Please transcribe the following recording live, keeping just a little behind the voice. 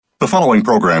The following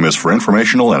program is for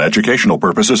informational and educational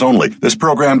purposes only. This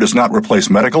program does not replace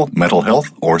medical, mental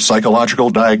health, or psychological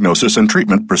diagnosis and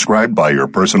treatment prescribed by your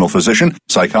personal physician,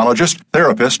 psychologist,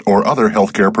 therapist, or other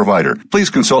healthcare provider. Please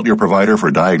consult your provider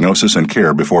for diagnosis and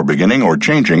care before beginning or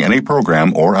changing any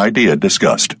program or idea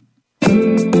discussed.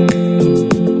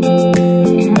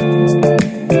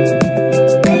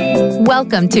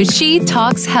 Welcome to She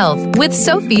Talks Health with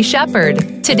Sophie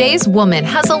Shepard. Today's woman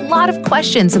has a lot of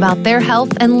questions about their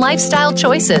health and lifestyle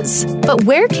choices. But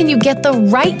where can you get the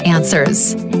right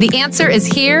answers? The answer is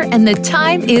here and the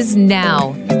time is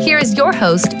now. Here is your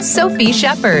host, Sophie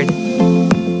Shepard.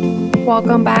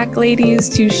 Welcome back, ladies,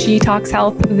 to She Talks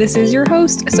Health. This is your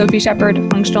host, Sophie Shepard,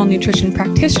 functional nutrition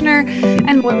practitioner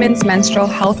and women's menstrual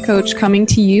health coach, coming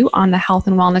to you on the Health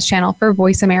and Wellness Channel for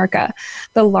Voice America,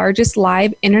 the largest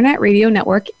live internet radio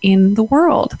network in the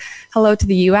world. Hello to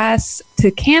the US,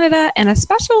 to Canada, and a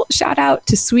special shout out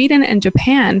to Sweden and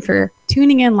Japan for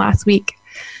tuning in last week.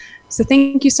 So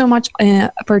thank you so much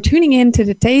for tuning in to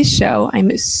today's show.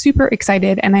 I'm super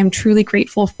excited and I'm truly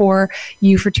grateful for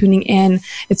you for tuning in.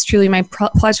 It's truly my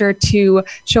pleasure to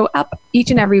show up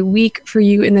each and every week for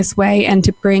you in this way and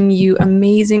to bring you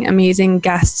amazing, amazing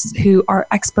guests who are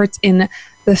experts in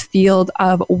the field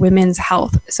of women's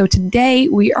health. So today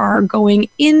we are going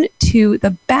into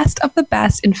the best of the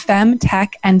best in fem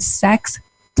tech and sex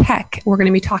tech. We're going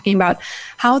to be talking about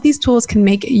how these tools can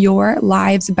make your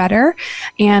lives better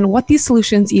and what these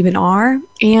solutions even are,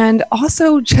 and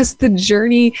also just the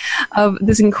journey of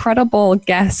this incredible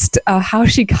guest, how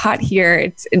she got here.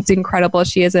 It's incredible.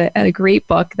 She has a great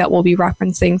book that we'll be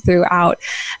referencing throughout.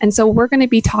 And so we're going to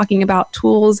be talking about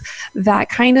tools that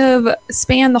kind of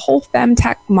span the whole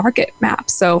femtech market map.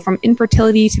 So from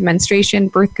infertility to menstruation,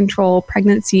 birth control,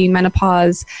 pregnancy,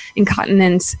 menopause,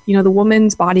 incontinence, the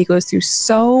woman's body goes through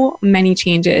so many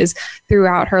changes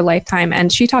throughout her lifetime.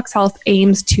 And She Talks Health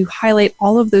aims to highlight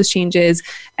all of those changes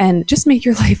and just make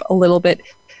your life a little bit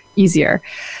easier.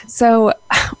 So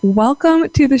welcome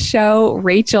to the show,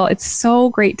 Rachel. It's so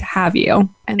great to have you.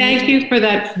 And thank you for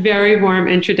that very warm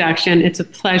introduction. It's a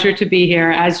pleasure to be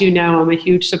here. As you know, I'm a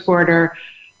huge supporter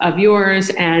of yours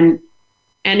and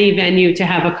any venue to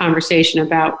have a conversation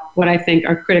about what I think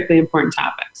are critically important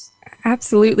topics.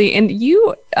 Absolutely. And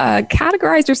you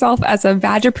categorize yourself as a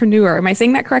vagipreneur. Am I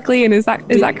saying that correctly? And is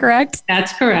that correct?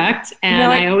 That's correct.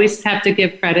 And I always have to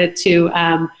give credit to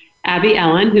Abby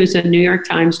Ellen, who's a New York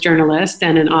Times journalist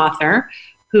and an author,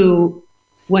 who,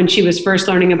 when she was first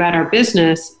learning about our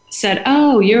business, said,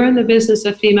 "Oh, you're in the business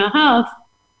of female health.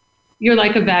 You're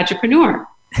like a vagipreneur."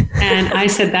 And I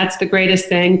said, that's the greatest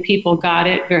thing. People got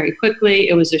it very quickly.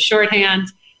 It was a shorthand.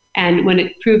 And when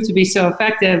it proved to be so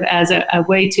effective as a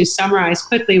way to summarize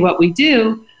quickly what we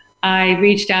do, I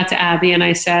reached out to Abby and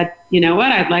I said, you know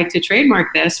what, I'd like to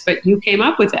trademark this, but you came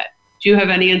up with it. Do you have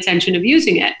any intention of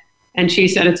using it? And she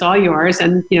said, it's all yours.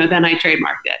 And, then I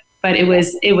trademarked it. But it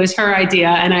was her idea,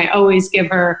 and I always give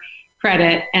her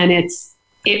credit. And it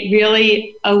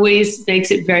really always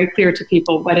makes it very clear to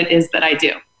people what it is that I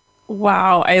do.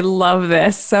 Wow, I love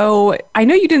this. So I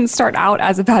know you didn't start out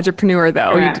as a vagipreneur,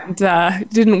 though. Correct. You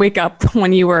didn't wake up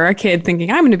when you were a kid thinking,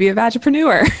 I'm going to be a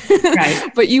vagipreneur.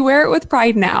 Right. But you wear it with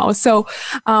pride now. So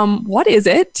what is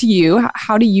it to you?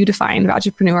 How do you define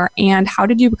vagipreneur, and how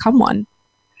did you become one?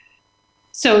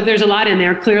 So there's a lot in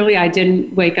there. Clearly, I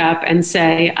didn't wake up and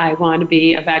say, I want to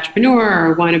be a vagipreneur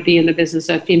or want to be in the business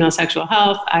of female sexual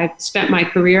health. I've spent my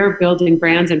career building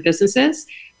brands and businesses,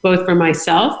 both for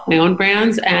myself, my own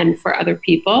brands, and for other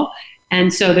people.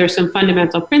 And so there's some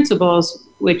fundamental principles,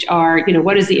 which are,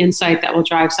 what is the insight that will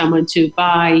drive someone to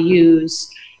buy, use,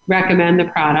 recommend the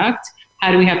product?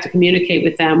 How do we have to communicate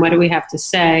with them? What do we have to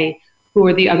say? Who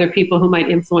are the other people who might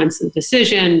influence the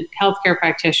decision? Healthcare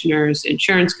practitioners,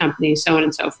 insurance companies, so on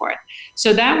and so forth.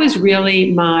 So that was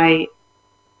really my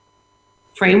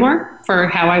framework for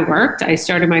how I worked. I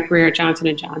started my career at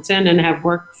Johnson & Johnson and have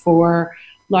worked for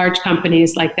large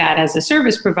companies like that as a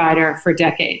service provider for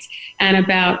decades. And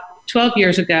about 12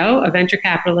 years ago, a venture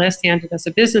capitalist handed us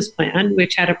a business plan,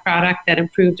 which had a product that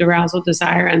improved arousal,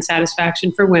 desire, and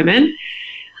satisfaction for women.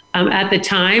 At the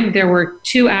time, there were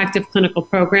 2 active clinical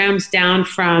programs, down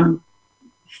from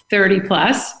 30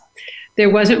 plus. There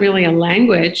wasn't really a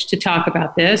language to talk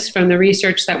about this. From the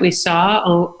research that we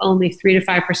saw, only 3 to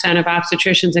 5% of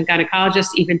obstetricians and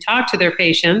gynecologists even talk to their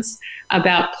patients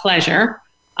about pleasure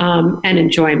and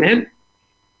enjoyment.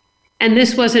 And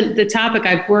this wasn't the topic.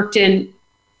 I've worked in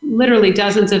literally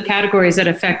dozens of categories that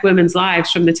affect women's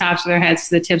lives, from the tops of their heads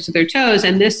to the tips of their toes.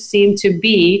 And this seemed to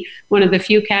be one of the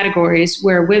few categories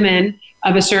where women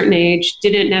of a certain age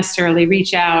didn't necessarily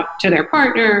reach out to their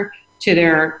partner, to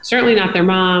their, certainly not their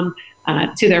mom,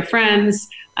 to their friends,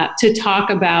 to talk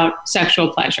about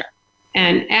sexual pleasure.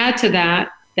 And add to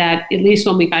that at least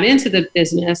when we got into the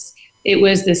business, it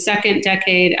was the second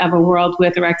decade of a world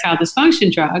with erectile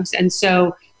dysfunction drugs. And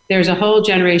so there's a whole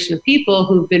generation of people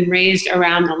who've been raised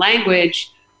around the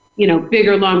language,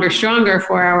 bigger, longer, stronger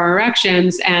for our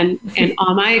erections. And in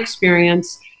all my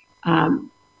experience,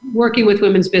 working with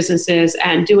women's businesses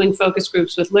and doing focus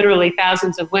groups with literally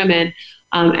thousands of women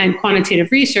and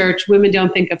quantitative research, women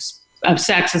don't think of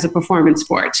sex as a performance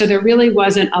sport. So there really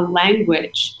wasn't a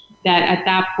language that at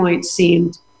that point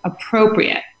seemed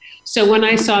appropriate. So when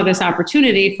I saw this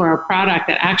opportunity for a product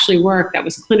that actually worked, that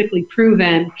was clinically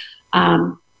proven,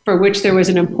 for which there was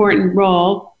an important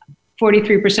role,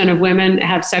 43% of women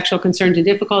have sexual concerns and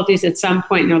difficulties at some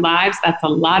point in their lives. That's a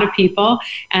lot of people.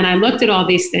 And I looked at all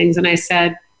these things and I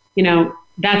said,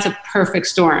 that's a perfect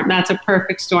storm. That's a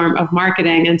perfect storm of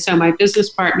marketing. And so my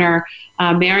business partner,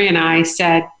 Mary, and I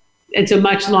said, it's a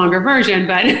much longer version,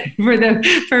 but for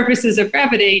the purposes of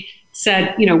brevity,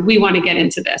 said, we want to get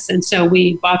into this. And so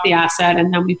we bought the asset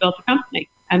and then we built the company.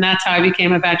 And that's how I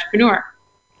became a entrepreneur.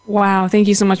 Wow. Thank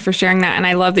you so much for sharing that. And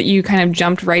I love that you kind of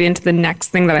jumped right into the next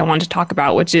thing that I wanted to talk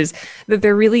about, which is that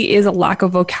there really is a lack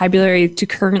of vocabulary to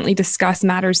currently discuss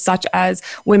matters such as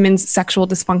women's sexual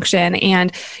dysfunction.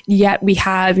 And yet we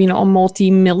have, a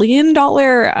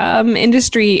multi-million-dollar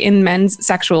industry in men's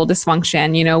sexual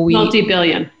dysfunction.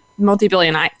 Multi-billion.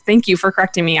 Thank you for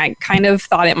correcting me. I kind of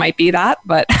thought it might be that,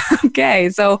 but okay.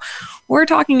 So we're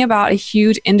talking about a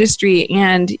huge industry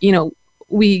and,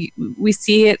 we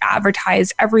see it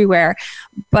advertised everywhere,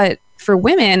 but for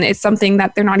women, it's something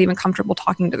that they're not even comfortable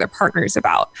talking to their partners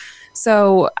about.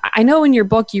 So I know in your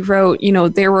book you wrote,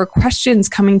 there were questions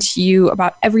coming to you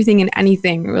about everything and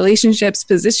anything, relationships,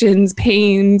 positions,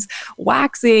 pains,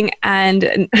 waxing,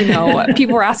 and,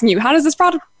 people were asking you, how does this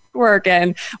product work?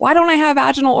 And why don't I have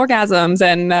vaginal orgasms?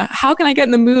 And how can I get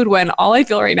in the mood when all I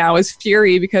feel right now is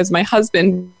fury because my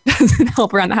husband doesn't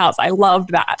help around the house? I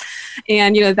loved that.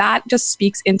 And, that just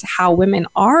speaks into how women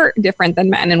are different than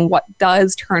men, and what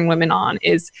does turn women on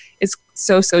is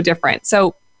so different.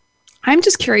 So I'm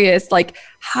just curious,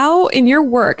 how in your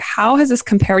work, how has this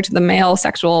compared to the male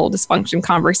sexual dysfunction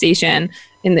conversation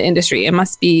in the industry? It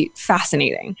must be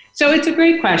fascinating. So it's a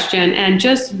great question. And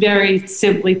just very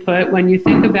simply put, when you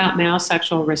think about male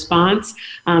sexual response,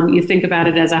 you think about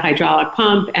it as a hydraulic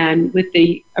pump. And with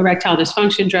the erectile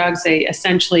dysfunction drugs, they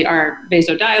essentially are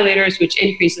vasodilators, which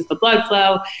increases the blood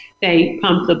flow. They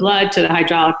pump the blood to the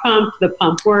hydraulic pump. The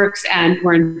pump works and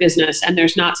we're in business. And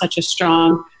there's not such a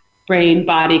strong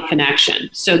brain-body connection.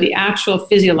 So the actual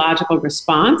physiological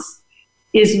response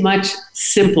is much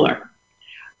simpler.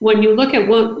 When you look at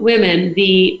women,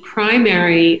 the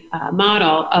primary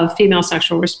model of female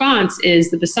sexual response is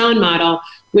the Besson model,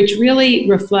 which really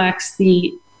reflects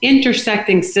the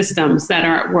intersecting systems that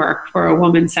are at work for a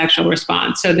woman's sexual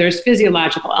response. So there's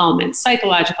physiological elements,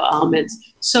 psychological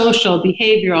elements, social,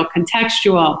 behavioral,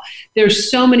 contextual. There's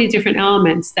so many different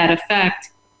elements that affect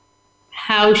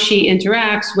how she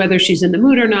interacts, whether she's in the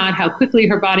mood or not, how quickly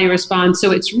her body responds. So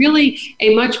it's really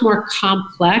a much more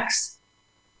complex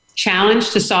challenge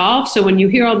to solve. So when you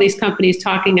hear all these companies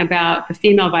talking about the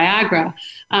female Viagra,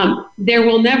 there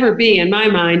will never be, in my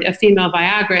mind, a female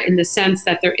Viagra in the sense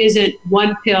that there isn't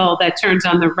one pill that turns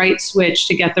on the right switch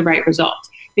to get the right result,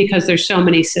 because there's so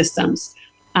many systems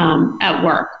at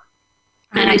work.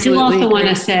 And I do also want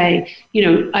to say,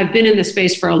 I've been in this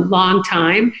space for a long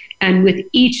time, and with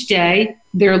each day,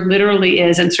 there literally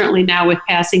is, and certainly now with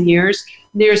passing years,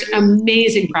 there's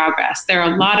amazing progress. There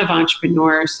are a lot of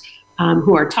entrepreneurs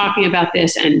who are talking about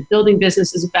this and building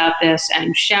businesses about this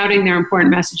and shouting their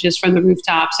important messages from the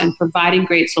rooftops and providing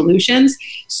great solutions.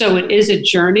 So it is a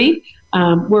journey.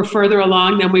 We're further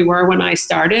along than we were when I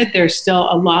started. There's still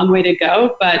a long way to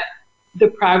go, but the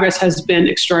progress has been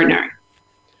extraordinary.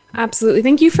 Absolutely.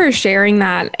 Thank you for sharing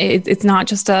that. It's not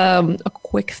just a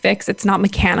quick fix. It's not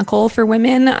mechanical for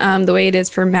women the way it is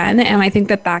for men. And I think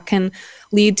that can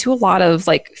lead to a lot of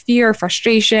fear,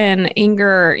 frustration,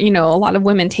 anger. A lot of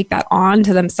women take that on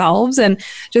to themselves. And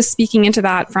just speaking into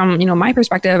that from, my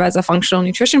perspective as a functional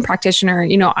nutrition practitioner,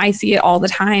 I see it all the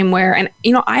time and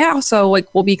I also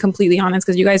will be completely honest,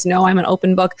 because you guys know I'm an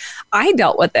open book. I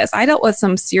dealt with this. I dealt with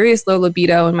some serious low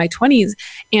libido in my 20s.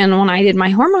 And when I did my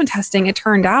hormone testing, it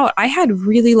turned out I had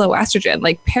really low estrogen,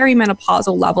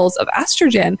 perimenopausal levels of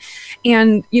estrogen.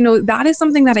 And, that is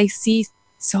something that I see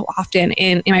so often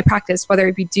in my practice, whether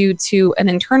it be due to an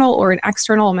internal or an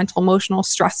external mental emotional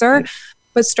stressor.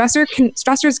 But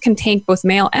stressors can tank both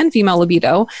male and female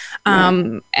libido,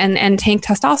 and tank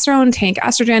testosterone, tank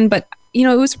estrogen. But it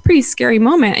was a pretty scary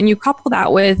moment. And you couple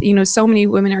that with, so many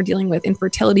women are dealing with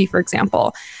infertility, for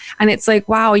example. And it's like,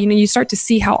 wow, you start to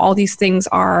see how all these things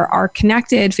are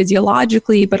connected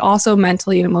physiologically, but also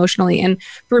mentally and emotionally. And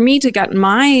for me to get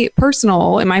my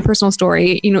personal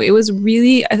story, it was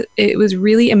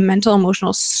really a mental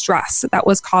emotional stress that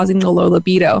was causing the low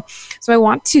libido. So I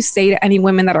want to say to any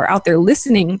women that are out there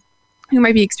listening who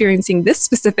might be experiencing this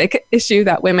specific issue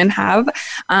that women have,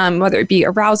 whether it be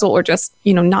arousal or just,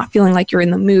 not feeling like you're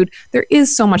in the mood, there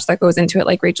is so much that goes into it,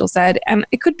 like Rachel said, and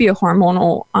it could be a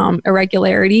hormonal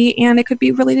irregularity, and it could be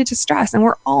related to stress. And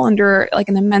we're all under like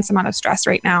an immense amount of stress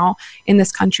right now in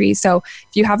this country. So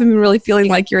if you haven't been really feeling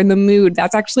like you're in the mood,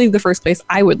 that's actually the first place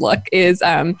I would look is,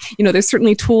 there's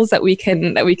certainly tools that we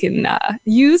can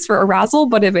use for arousal,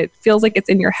 but if it feels like it's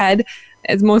in your head,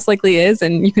 as most likely is,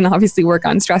 and you can obviously work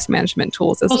on stress management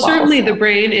tools as well. Certainly the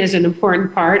brain is an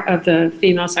important part of the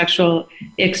female sexual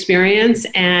experience.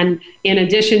 And in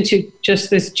addition to just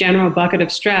this general bucket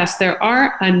of stress, there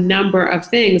are a number of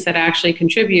things that actually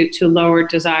contribute to lower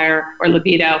desire or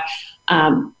libido.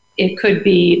 It could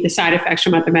be the side effects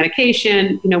from other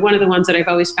medication. One of the ones that I've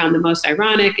always found the most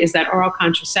ironic is that oral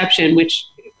contraception, which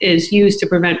is used to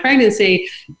prevent pregnancy,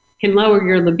 can lower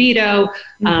your libido,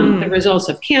 the results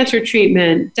of cancer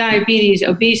treatment, diabetes,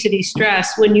 obesity,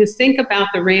 stress. When you think about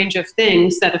the range of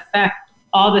things that affect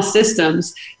all the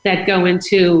systems that go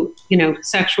into,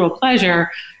 sexual pleasure,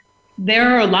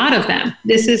 there are a lot of them.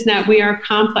 This is not, we are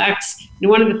complex. And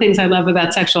one of the things I love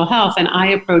about sexual health, and I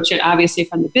approach it obviously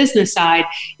from the business side,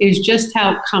 is just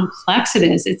how complex it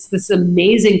is. It's this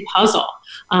amazing puzzle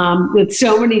with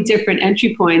so many different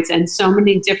entry points and so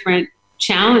many different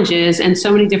challenges and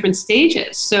so many different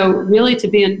stages. So really, to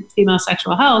be in female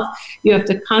sexual health, you have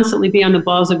to constantly be on the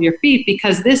balls of your feet,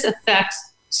 because this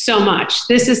affects so much.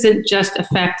 This isn't just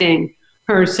affecting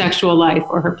her sexual life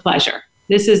or her pleasure.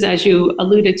 This is, as you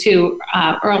alluded to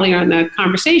earlier in the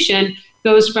conversation,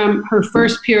 goes from her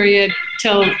first period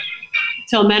till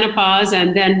menopause,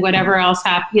 and then whatever else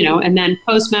happens, and then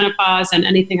post-menopause and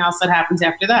anything else that happens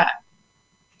after that.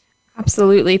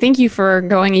 Absolutely. Thank you for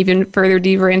going even further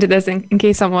deeper into this in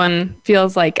case someone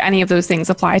feels like any of those things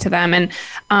apply to them. And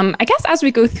I guess as we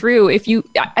go through,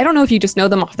 I don't know if you just know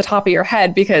them off the top of your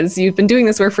head because you've been doing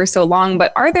this work for so long,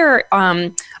 but are there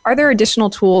additional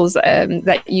tools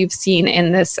that you've seen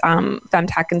in this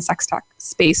femtech and sex tech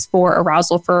space for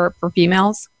arousal for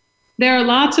females? There are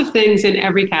lots of things in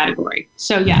every category.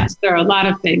 So yes, there are a lot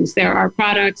of things. There are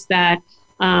products that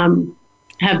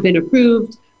have been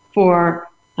approved for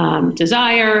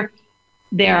desire.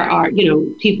 There are,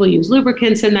 people use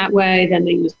lubricants in that way. Then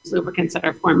they use lubricants that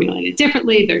are formulated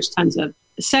differently. There's tons of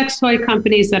sex toy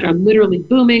companies that are literally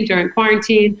booming during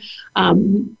quarantine.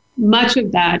 Much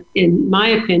of that, in my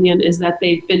opinion, is that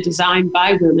they've been designed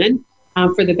by women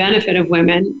for the benefit of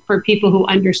women, for people who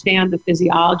understand the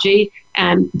physiology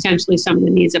and potentially some of the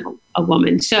needs of a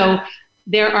woman. So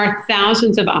there are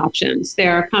thousands of options.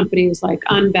 There are companies like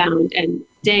Unbound and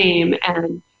Dame,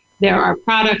 and there are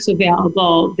products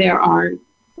available. There are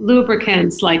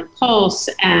lubricants like Pulse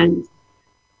and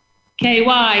KY.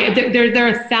 There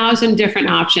are 1,000 different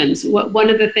options. One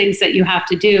of the things that you have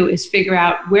to do is figure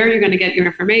out where you're going to get your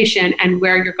information and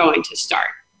where you're going to start.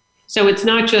 So it's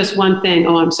not just one thing,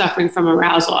 I'm suffering from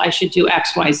arousal, I should do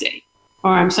X, Y, Z.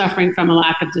 Or I'm suffering from a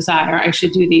lack of desire, I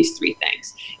should do these 3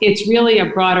 things. It's really a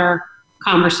broader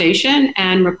conversation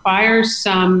and requires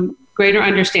some greater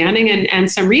understanding and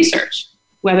some research,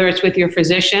 whether it's with your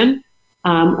physician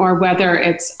or whether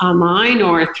it's online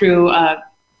or through an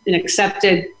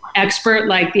accepted expert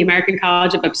like the American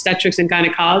College of Obstetrics and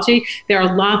Gynecology. There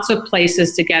are lots of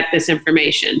places to get this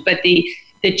information. But the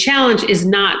challenge is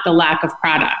not the lack of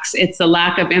products. It's the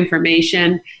lack of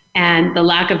information and the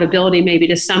lack of ability maybe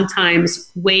to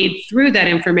sometimes wade through that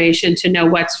information to know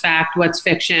what's fact, what's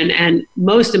fiction, and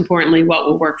most importantly, what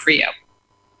will work for you.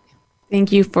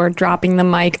 Thank you for dropping the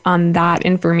mic on that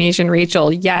information,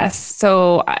 Rachel. Yes.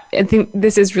 So I think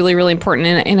this is really, really important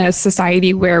in a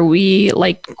society where we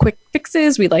like quick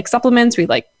fixes, we like supplements, we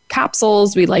like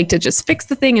capsules, we like to just fix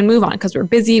the thing and move on because we're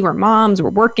busy, we're moms, we're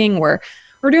working, we're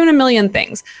doing a million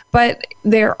things. But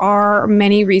there are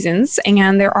many reasons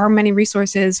and there are many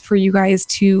resources for you guys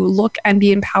to look and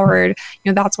be empowered.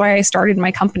 That's why I started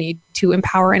my company, to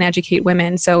empower and educate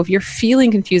women. So if you're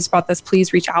feeling confused about this,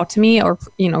 please reach out to me or,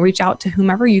 reach out to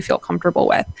whomever you feel comfortable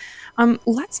with.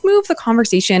 Let's move the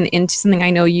conversation into something I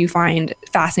know you find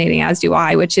fascinating, as do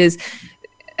I, which is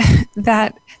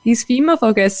that these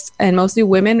female-focused and mostly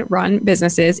women-run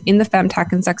businesses in the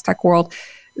femtech and sex tech world,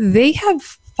 they have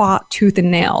fought tooth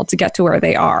and nail to get to where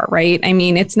they are, right? I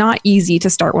mean, it's not easy to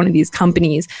start one of these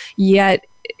companies, yet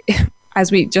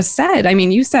as we just said, I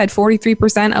mean, you said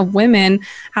 43% of women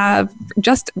have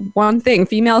just one thing,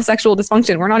 female sexual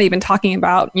dysfunction. We're not even talking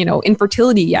about,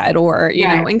 infertility yet or, you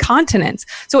know, incontinence.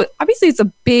 So obviously it's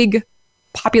a big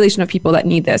population of people that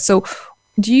need this. So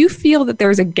do you feel that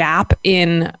there's a gap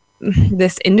in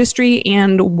this industry,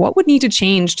 and what would need to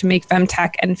change to make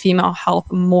femtech and female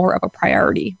health more of a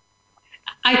priority?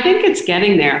 I think it's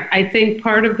getting there. I think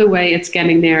part of the way it's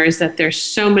getting there is that there's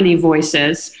so many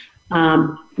voices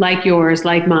like yours,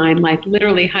 like mine, like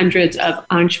literally hundreds of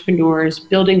entrepreneurs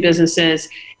building businesses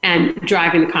and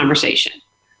driving the conversation.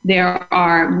 There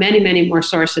are many, many more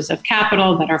sources of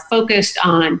capital that are focused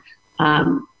on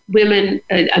women,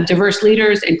 diverse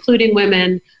leaders, including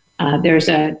women. There's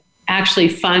actually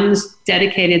funds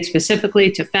dedicated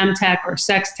specifically to femtech or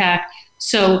sex tech.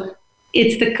 So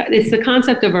it's the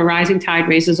concept of a rising tide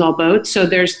raises all boats. So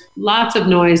there's lots of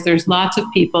noise. There's lots of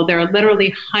people. There are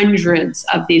literally hundreds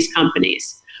of these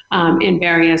companies in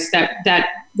various that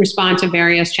respond to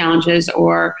various challenges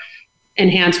or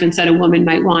enhancements that a woman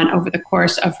might want over the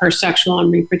course of her sexual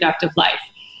and reproductive life.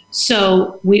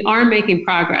 So we are making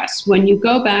progress. When you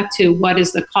go back to what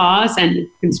is the cause, and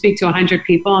you can speak to 100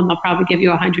 people and they'll probably give you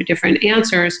 100 different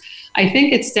answers, I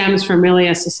think it stems from really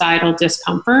a societal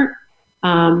discomfort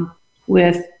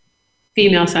with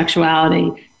female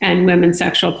sexuality and women's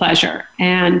sexual pleasure.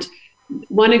 And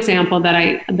one example that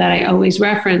I always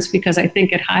reference, because I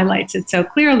think it highlights it so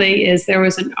clearly, is there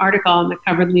was an article on the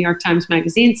cover of the New York Times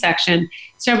Magazine section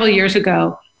several years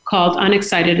ago called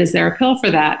 "Unexcited, Is There a Pill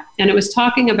for That?" And it was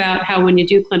talking about how when you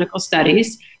do clinical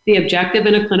studies, the objective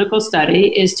in a clinical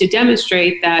study is to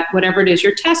demonstrate that whatever it is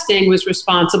you're testing was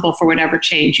responsible for whatever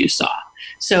change you saw,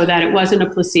 so that it wasn't a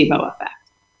placebo effect.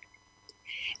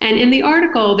 And in the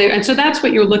article, and so that's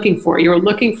what you're looking for. You're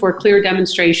looking for clear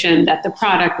demonstration that the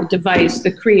product, the device,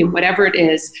 the cream, whatever it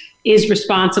is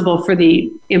responsible for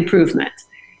the improvement.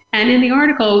 And in the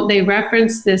article, they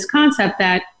referenced this concept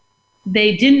that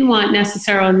they didn't want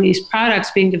necessarily these products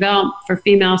being developed for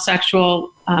female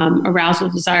sexual arousal,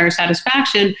 desire,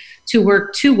 satisfaction to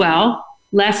work too well,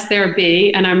 lest there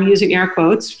be, and I'm using air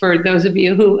quotes for those of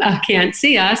you who can't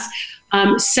see us,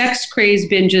 sex crazed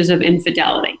binges of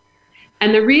infidelity.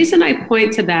 And the reason I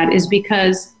point to that is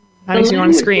because that makes me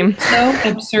want to scream. It's so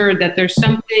absurd that there's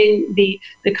something, the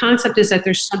concept is that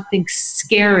there's something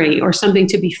scary or something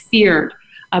to be feared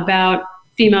about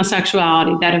female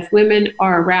sexuality, that if women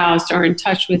are aroused or in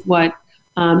touch with what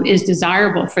is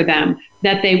desirable for them,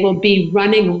 that they will be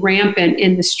running rampant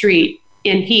in the street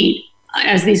in heat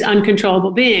as these uncontrollable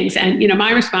beings. And,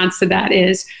 my response to that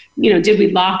is, did we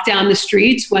lock down the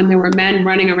streets when there were men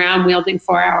running around wielding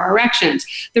 4-hour erections?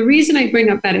 The reason I bring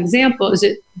up that example is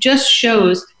it just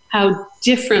shows how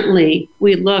differently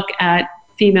we look at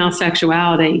female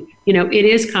sexuality. It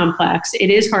is complex. It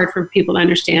is hard for people to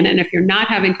understand. And if you're not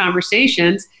having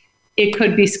conversations, it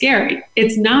could be scary.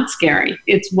 It's not scary.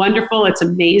 It's wonderful. It's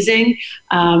amazing.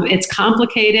 It's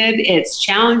complicated. It's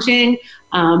challenging.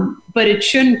 But it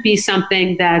shouldn't be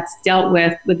something that's dealt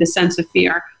with a sense of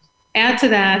fear. Add to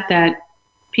that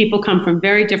people come from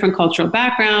very different cultural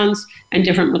backgrounds and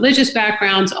different religious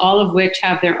backgrounds, all of which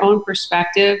have their own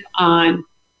perspective on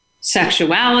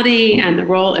sexuality and the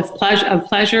role of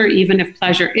pleasure, even if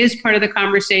pleasure is part of the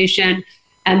conversation.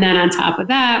 And then on top of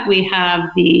that, we have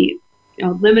the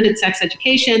limited sex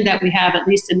education that we have, at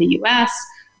least in the US,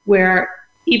 where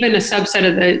even a subset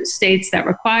of the states that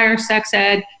require sex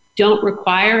ed don't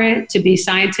require it to be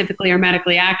scientifically or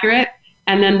medically accurate.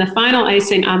 And then the final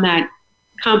icing on that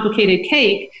complicated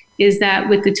cake is that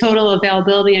with the total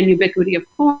availability and ubiquity of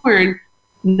porn,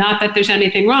 not that there's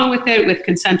anything wrong with it, with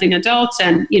consenting adults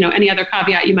and any other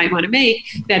caveat you might want to make,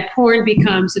 that porn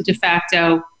becomes a de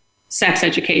facto sex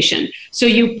education. So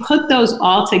you put those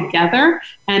all together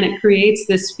and it creates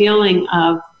this feeling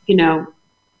of,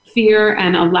 fear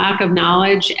and a lack of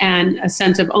knowledge and a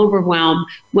sense of overwhelm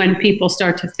when people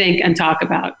start to think and talk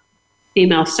about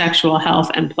female sexual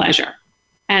health and pleasure.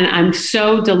 And I'm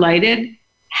so delighted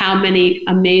how many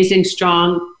amazing,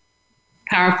 strong,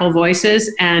 powerful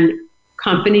voices and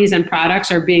companies and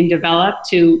products are being developed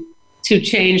to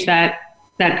change that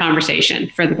conversation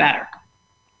for the better.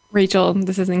 Rachel,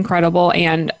 this is incredible.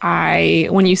 And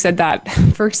when you said that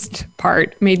first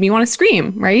part, made me want to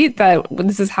scream, right? That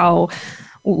this is how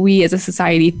we as a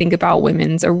society think about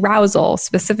women's arousal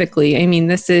specifically. I mean,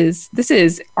 this is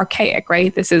archaic,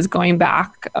 right? This is going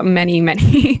back many,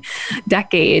 many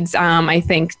decades, I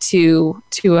think, to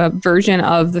a version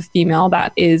of the female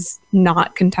that is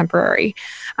not contemporary.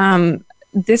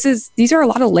 These are a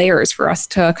lot of layers for us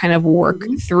to kind of work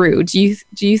through. Do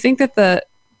you think that the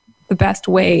the best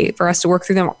way for us to work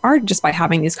through them are just by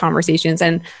having these conversations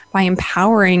and by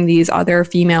empowering these other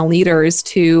female leaders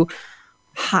to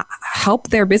help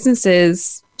their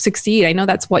businesses succeed. I know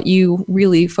that's what you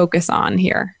really focus on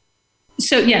here.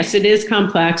 So yes, it is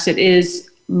complex. It is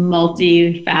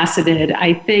multifaceted.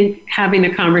 I think having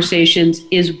the conversations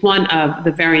is one of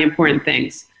the very important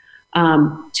things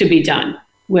to be done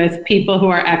with people who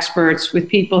are experts, with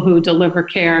people who deliver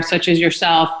care, such as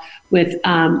yourself, with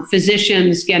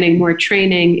physicians getting more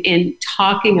training in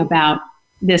talking about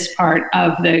this part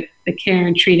of the care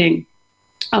and treating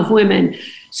of women.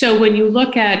 So when you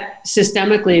look at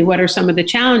systemically, what are some of the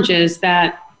challenges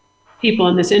that people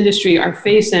in this industry are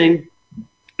facing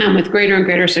and with greater and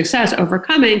greater success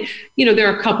overcoming,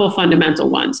 there are a couple of fundamental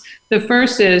ones. The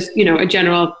first is, a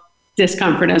general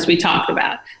discomfort, as we talked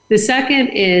about. The second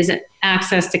is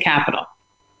access to capital.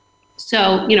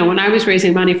 So, when I was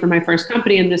raising money for my first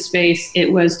company in this space,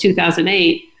 it was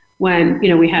 2008 when,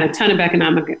 we had a ton of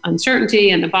economic uncertainty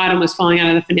and the bottom was falling out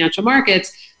of the financial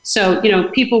markets. So,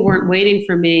 people weren't waiting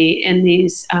for me in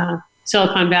these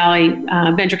Silicon Valley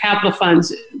venture capital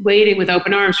funds waiting with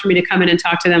open arms for me to come in and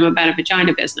talk to them about a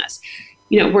vagina business.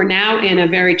 We're now in a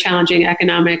very challenging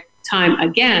economic time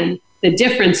again. The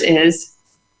difference is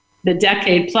the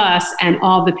decade plus and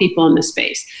all the people in the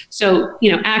space. So,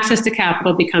 access to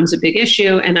capital becomes a big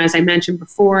issue. And as I mentioned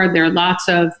before, there are lots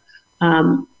of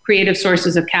creative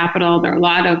sources of capital. There are a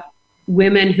lot of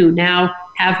women who now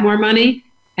have more money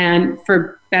and,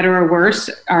 for better or worse,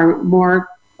 are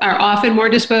often more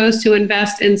disposed to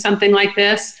invest in something like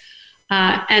this.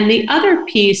 And the other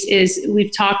piece is,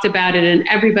 we've talked about it and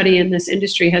everybody in this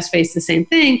industry has faced the same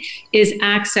thing, is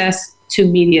access to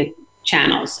media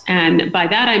channels. And by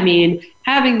that, I mean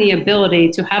having the ability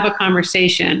to have a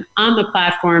conversation on the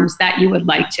platforms that you would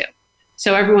like to.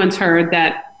 So everyone's heard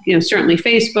that, certainly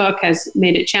Facebook has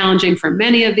made it challenging for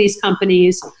many of these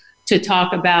companies to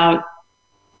talk about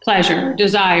pleasure,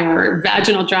 desire,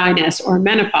 vaginal dryness, or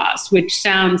menopause, which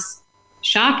sounds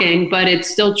shocking, but it's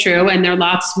still true. And there are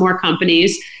lots more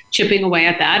companies chipping away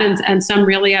at that. And some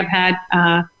really have had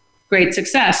great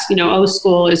success. O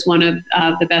School is one of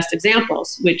the best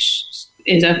examples, which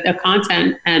is a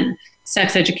content and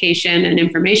sex education and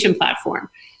information platform.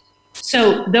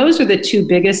 So those are the two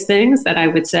biggest things that I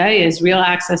would say is real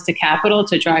access to capital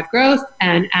to drive growth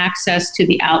and access to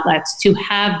the outlets to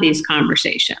have these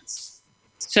conversations.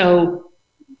 So,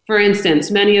 for instance,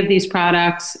 many of these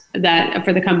products that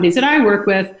for the companies that I work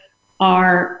with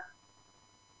are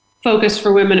focused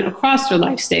for women across their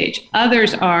life stage.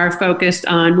 Others are focused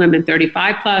on women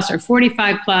 35 plus or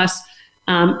 45 plus.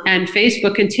 And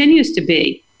Facebook continues to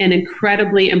be an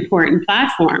incredibly important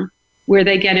platform where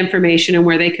they get information and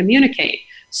where they communicate.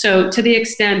 So to the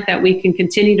extent that we can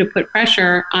continue to put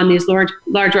pressure on these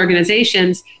large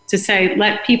organizations to say,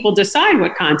 let people decide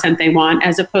what content they want,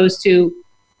 as opposed to,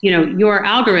 your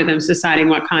algorithms deciding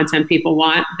what content people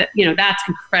want, that's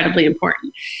incredibly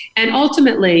important. And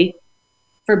ultimately,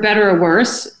 for better or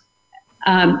worse,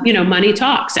 money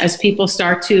talks. As people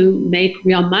start to make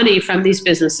real money from these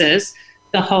businesses,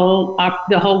 the whole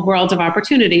world of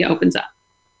opportunity opens up.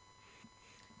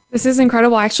 This is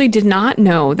incredible. I actually did not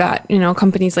know that,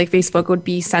 companies like Facebook would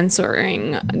be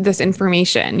censoring this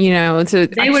information,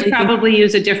 They would probably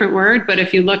use a different word, but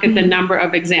if you look at the number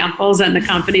of examples and the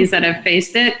companies that have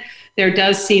faced it, there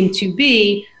does seem to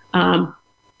be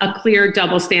a clear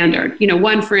double standard.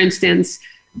 One, for instance,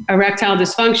 erectile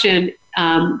dysfunction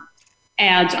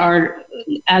ads are,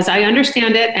 as I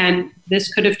understand it, and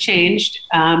this could have changed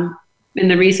in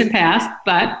the recent past,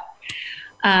 but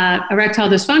erectile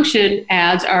dysfunction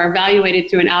ads are evaluated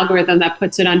through an algorithm that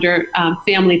puts it under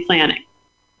family planning,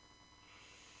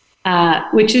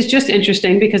 which is just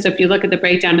interesting because if you look at the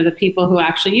breakdown of the people who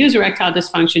actually use erectile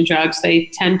dysfunction drugs, they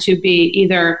tend to be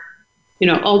either,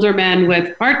 older men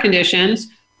with heart conditions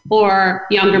or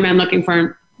younger men looking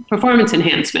for performance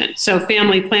enhancement. So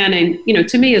family planning,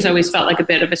 to me has always felt like a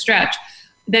bit of a stretch.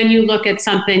 Then you look at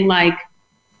something like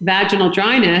vaginal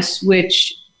dryness,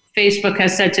 which Facebook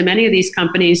has said to many of these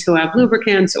companies who have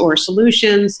lubricants or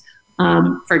solutions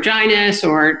for dryness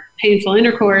or painful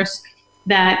intercourse,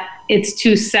 that it's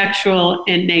too sexual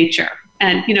in nature.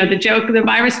 And,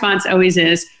 my response always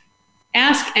is,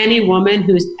 ask any woman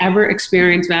who's ever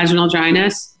experienced vaginal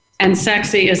dryness, and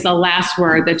sexy is the last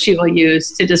word that she will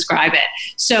use to describe it.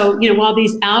 So, while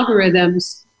these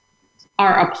algorithms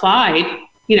are applied,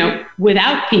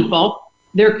 without people,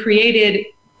 they're created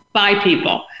by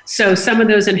people. So some of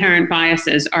those inherent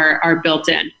biases are built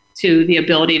in to the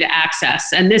ability to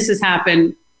access. And this has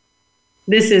happened.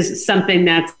 This is something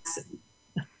that's,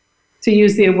 to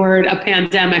use the word, a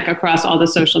pandemic across all the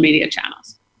social media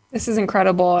channels. This is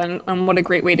incredible. And what a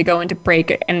great way to go into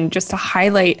break and just to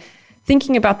highlight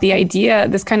thinking about the idea,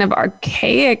 this kind of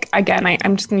archaic, again,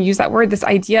 I'm just going to use that word, this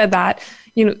idea that,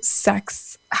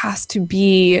 sex has to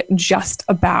be just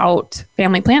about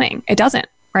family planning. It doesn't,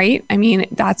 right? I mean,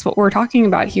 that's what we're talking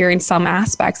about here in some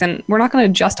aspects. And we're not going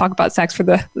to just talk about sex for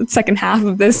the second half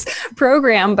of this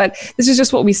program, but this is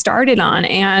just what we started on.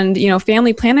 And,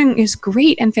 family planning is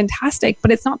great and fantastic, but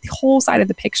it's not the whole side of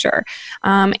the picture.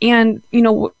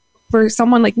 For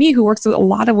someone like me who works with a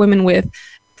lot of women with,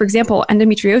 for example,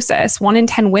 endometriosis, 1 in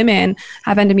 10 women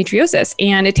have endometriosis,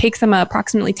 and it takes them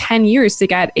approximately 10 years to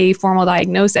get a formal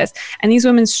diagnosis. And these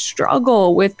women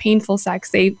struggle with painful sex.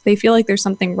 They feel like there's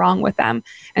something wrong with them.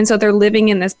 And so they're living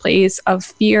in this place of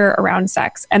fear around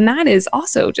sex. And that is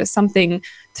also just something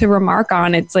to remark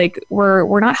on. It's like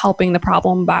we're not helping the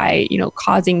problem by,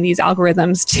 causing these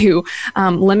algorithms to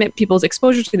limit people's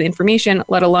exposure to the information,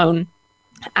 let alone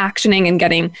actioning and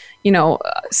getting,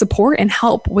 support and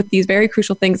help with these very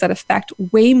crucial things that affect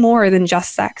way more than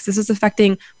just sex. This is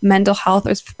affecting mental health,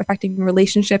 it's affecting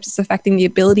relationships, it's affecting the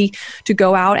ability to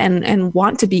go out and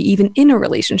want to be even in a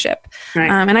relationship.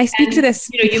 Right. And I speak to this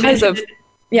because of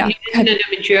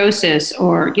endometriosis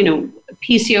or,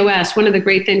 PCOS. One of the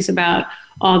great things about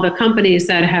all the companies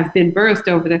that have been birthed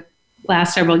over the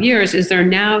last several years is they're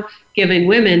now giving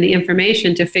women the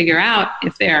information to figure out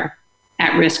if they're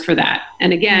at risk for that.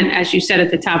 And again, as you said at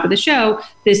the top of the show,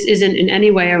 this isn't in any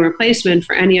way a replacement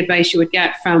for any advice you would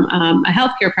get from a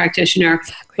healthcare practitioner,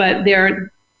 but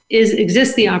there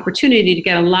exists the opportunity to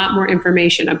get a lot more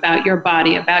information about your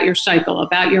body, about your cycle,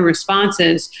 about your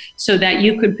responses, so that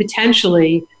you could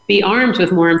potentially be armed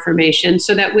with more information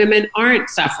so that women aren't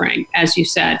suffering, as you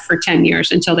said, for 10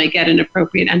 years until they get an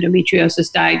appropriate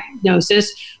endometriosis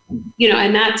diagnosis.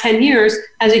 And that 10 years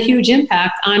has a huge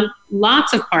impact on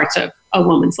lots of parts of a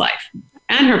woman's life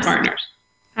and her partners.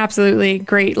 Absolutely.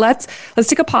 Great. Let's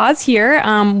take a pause here.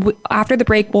 After the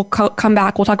break, we'll come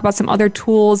back. We'll talk about some other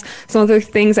tools, some other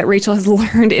things that Rachel has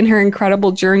learned in her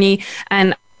incredible journey.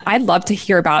 And I'd love to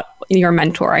hear about your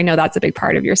mentor. I know that's a big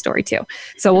part of your story too.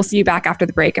 So we'll see you back after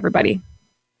the break, everybody.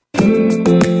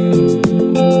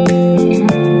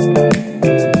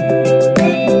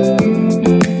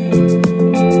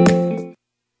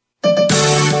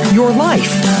 Your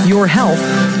life, your health,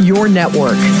 your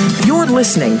network. You're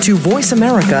listening to Voice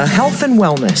America Health and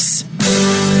Wellness.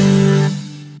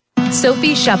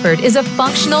 Sophie Shepard is a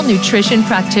functional nutrition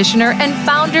practitioner and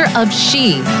founder of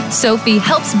She. Sophie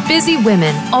helps busy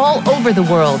women all over the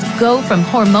world go from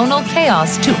hormonal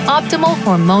chaos to optimal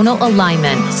hormonal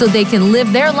alignment so they can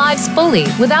live their lives fully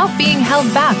without being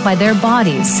held back by their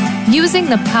bodies. Using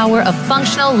the power of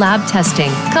functional lab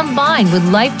testing combined with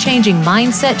life-changing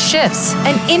mindset shifts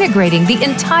and integrating the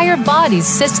entire body's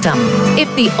system.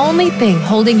 If the only thing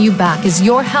holding you back is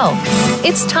your health,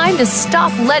 it's time to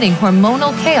stop letting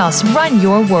hormonal chaos run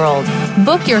your world.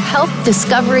 Book your health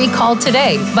discovery call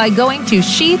today by going to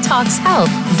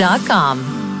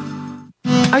shetalkshealth.com.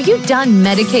 Are you done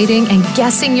medicating and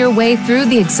guessing your way through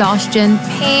the exhaustion,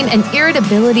 pain, and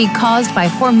irritability caused by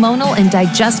hormonal and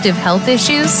digestive health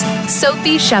issues?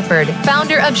 Sophie Shepard,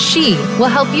 founder of She, will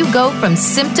help you go from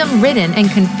symptom-ridden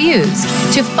and confused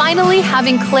to finally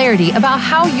having clarity about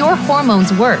how your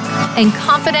hormones work and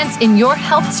confidence in your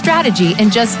health strategy in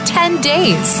just 10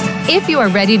 days. If you are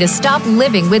ready to stop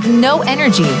living with no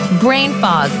energy, brain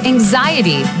fog,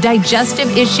 anxiety,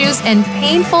 digestive issues, and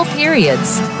painful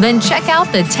periods, then check out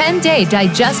the 10-day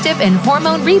digestive and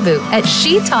hormone reboot at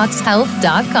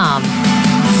shetalkshealth.com.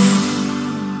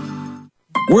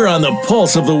 We're on the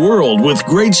pulse of the world with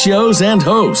great shows and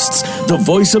hosts. The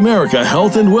Voice America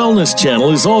Health and Wellness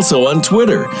channel is also on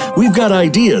Twitter. We've got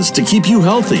ideas to keep you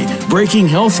healthy, breaking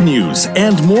health news,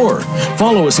 and more.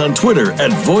 Follow us on Twitter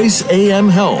at VoiceAM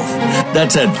Health.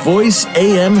 That's at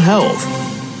VoiceAM Health.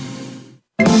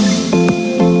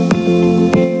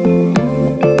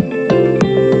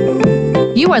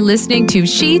 You are listening to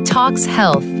She Talks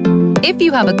Health. If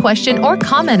you have a question or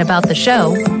comment about the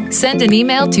show, send an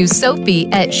email to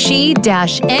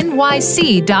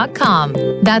sophie@she-nyc.com.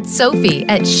 That's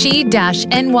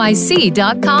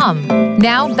sophie@she-nyc.com.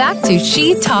 Now back to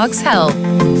She Talks Health.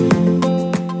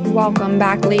 Welcome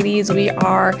back, ladies. We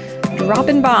are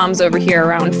dropping bombs over here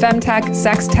around femtech,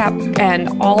 sex tech, and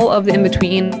all of the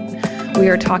in-between. We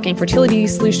are talking fertility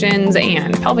solutions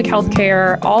and pelvic health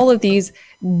care, all of these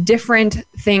different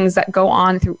things that go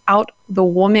on throughout the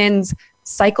woman's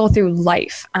cycle through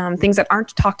life, things that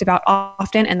aren't talked about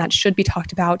often and that should be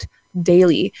talked about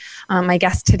daily. My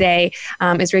guest today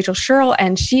is Rachel Sherrill,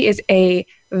 and she is a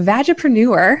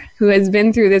vagipreneur who has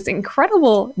been through this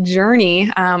incredible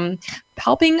journey,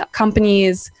 helping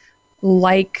companies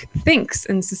thinks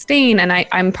and Sustain. And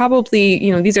I'm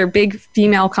probably, these are big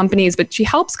female companies, but she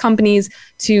helps companies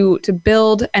to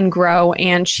build and grow.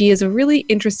 And she has a really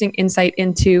interesting insight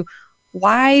into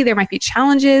why there might be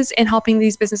challenges in helping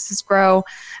these businesses grow.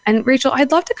 And Rachel, I'd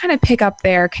love to kind of pick up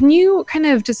there. Can you kind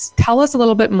of just tell us a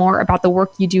little bit more about the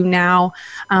work you do now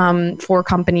for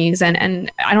companies?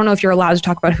 And I don't know if you're allowed to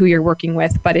talk about who you're working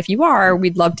with, but if you are,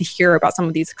 we'd love to hear about some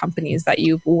of these companies that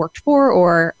you've worked for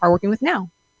or are working with now.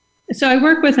 So I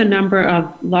work with a number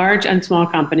of large and small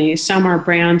companies. Some are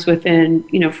brands within,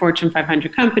 Fortune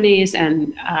 500 companies,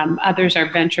 and others are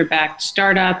venture-backed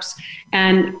startups.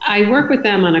 And I work with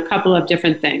them on a couple of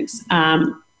different things.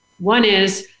 One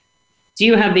is, do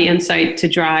you have the insight to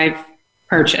drive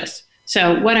purchase?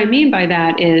 So what I mean by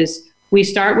that is we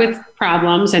start with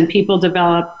problems and people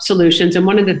develop solutions. And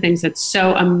one of the things that's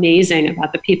so amazing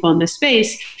about the people in this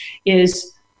space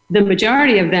is the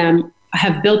majority of them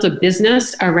have built a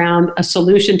business around a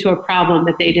solution to a problem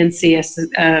that they didn't see a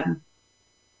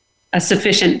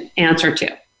sufficient answer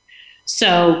to.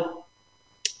 So,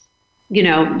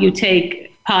 you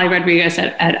take Polly Rodriguez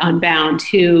at Unbound,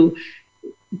 who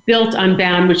built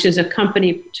Unbound, which is a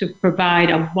company to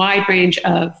provide a wide range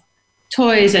of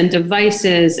toys and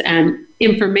devices and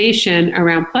information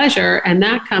around pleasure. And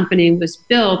that company was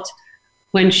built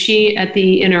when she,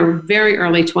 in her very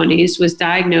early 20s, was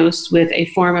diagnosed with a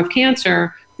form of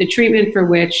cancer, the treatment for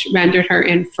which rendered her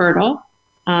infertile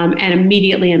and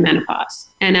immediately in menopause.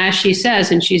 And as she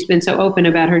says, and she's been so open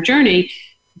about her journey,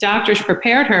 doctors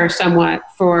prepared her somewhat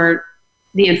for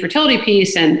the infertility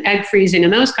piece and egg freezing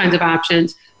and those kinds of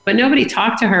options, but nobody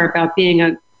talked to her about being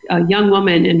a young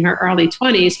woman in her early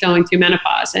 20s going through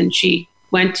menopause. And she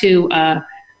went to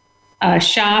a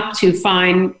shop to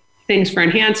find things for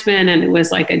enhancement, and it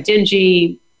was like a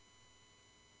dingy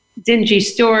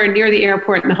store near the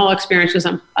airport, and the whole experience was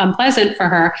unpleasant for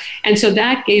her. And so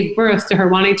that gave birth to her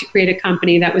wanting to create a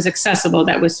company that was accessible,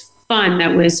 that was fun,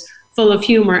 that was full of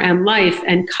humor and life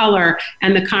and color,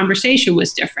 and the conversation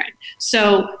was different.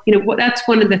 So, that's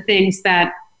one of the things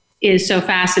that is so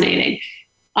fascinating.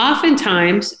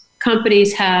 Oftentimes,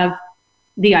 companies have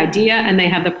the idea and they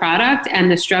have the product,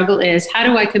 and the struggle is, how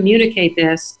do I communicate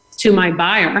this to my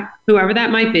buyer, whoever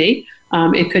that might be?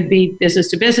 It could be business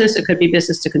to business, it could be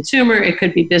business to consumer, it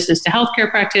could be business to healthcare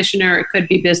practitioner, it could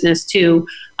be business to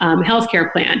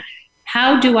healthcare plan.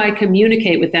 How do I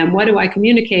communicate with them? What do I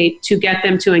communicate to get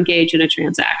them to engage in a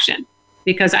transaction?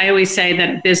 Because I always say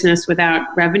that business without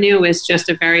revenue is just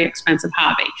a very expensive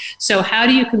hobby. So how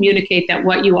do you communicate that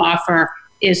what you offer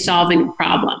is solving a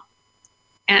problem?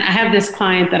 And I have this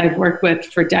client that I've worked with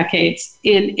for decades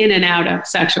in and out of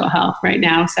sexual health, right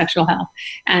now, sexual health.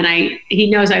 And he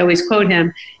knows I always quote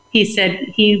him. He said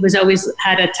he was always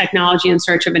had a technology in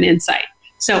search of an insight.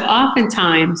 So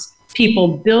oftentimes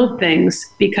people build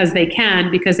things because they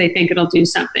think it'll do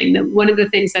something. One of the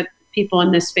things that people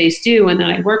in this space do, and that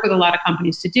I work with a lot of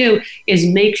companies to do, is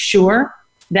make sure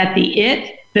that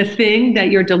the thing that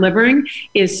you're delivering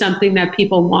is something that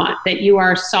people want, that you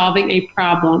are solving a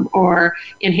problem or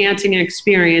enhancing an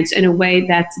experience in a way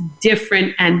that's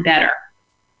different and better.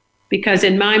 Because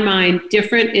in my mind,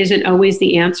 different isn't always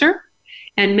the answer.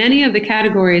 And many of the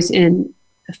categories in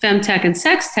femtech and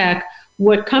sex tech,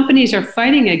 what companies are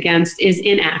fighting against is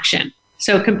inaction.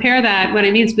 So compare that, what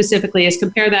I mean specifically is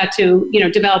compare that to,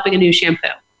 developing a new shampoo.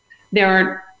 There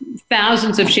are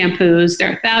thousands of shampoos,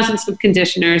 there are thousands of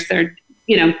conditioners, there are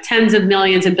tens of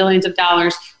millions and billions of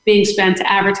dollars being spent to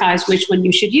advertise which one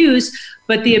you should use.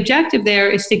 But the objective there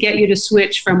is to get you to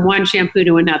switch from one shampoo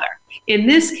to another. In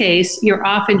this case, you're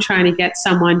often trying to get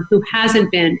someone who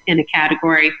hasn't been in a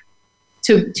category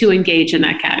to engage in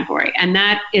that category. And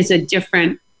that is a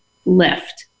different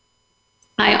lift.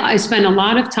 I spend a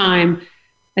lot of time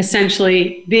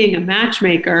essentially being a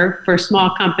matchmaker for small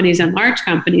companies and large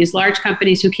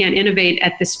companies who can't innovate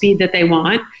at the speed that they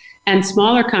want, and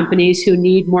smaller companies who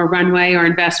need more runway or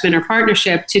investment or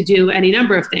partnership to do any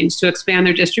number of things, to expand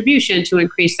their distribution, to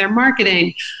increase their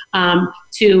marketing,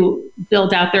 to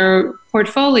build out their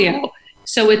portfolio.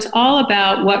 So it's all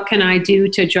about what can I do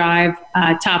to drive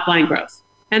top line growth.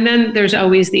 And then there's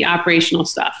always the operational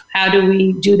stuff. How do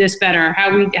we do this better? How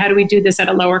do we do this at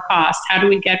a lower cost? How do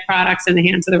we get products in the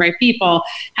hands of the right people?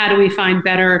 How do we find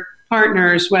better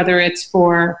partners, whether it's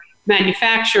for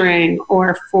manufacturing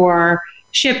or for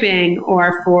shipping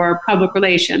or for public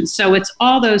relations? So it's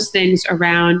all those things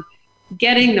around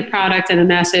getting the product and the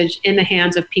message in the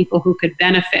hands of people who could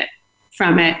benefit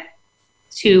from it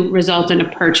to result in a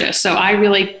purchase. So I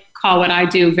really call what I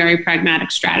do very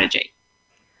pragmatic strategy.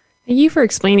 Thank you for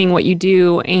explaining what you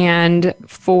do and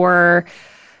for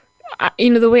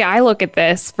The way I look at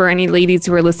this, for any ladies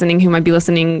who are listening, who might be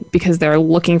listening because they're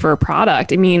looking for a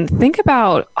product, I mean, think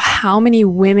about how many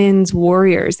women's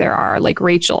warriors there are, like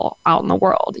Rachel, out in the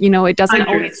world. It doesn't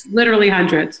always, literally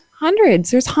hundreds.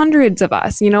 There's hundreds of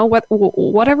us,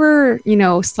 whatever,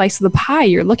 slice of the pie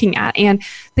you're looking at. And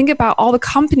think about all the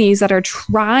companies that are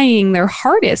trying their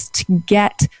hardest to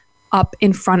get up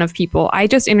in front of people. I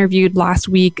just interviewed last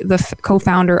week the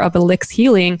co-founder of Elix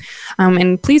Healing,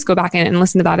 and please go back and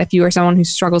listen to that if you are someone who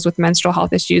struggles with menstrual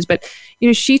health issues. But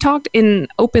she talked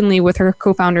openly with her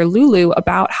co-founder Lulu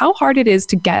about how hard it is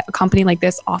to get a company like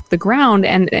this off the ground.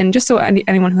 And just so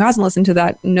anyone who hasn't listened to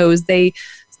that knows, they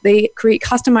create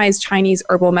customized Chinese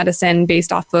herbal medicine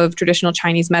based off of traditional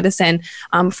Chinese medicine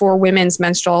for women's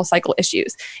menstrual cycle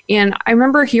issues. And I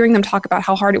remember hearing them talk about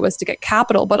how hard it was to get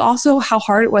capital, but also how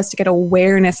hard it was to get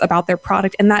awareness about their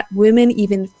product and that women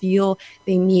even feel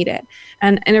they need it.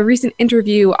 And in a recent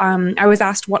interview, I was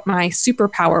asked what my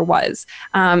superpower was.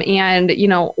 And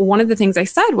one of the things I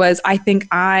said was, I think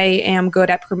I am good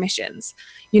at permissions.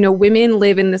 Women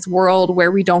live in this world where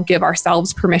we don't give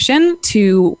ourselves permission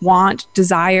to want,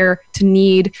 desire, to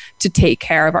need, to take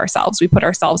care of ourselves. We put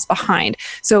ourselves behind.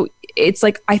 So it's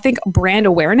like, I think brand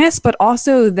awareness, but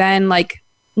also then like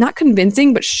not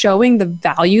convincing, but showing the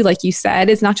value, like you said,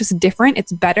 is not just different,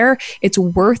 it's better, it's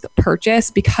worth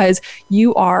purchase because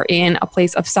you are in a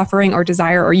place of suffering or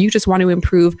desire, or you just want to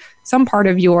improve some part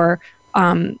of your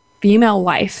female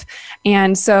life.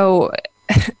 And so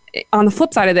on the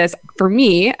flip side of this, for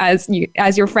me, as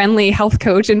your friendly health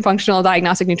coach and functional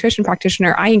diagnostic nutrition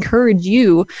practitioner, I encourage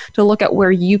you to look at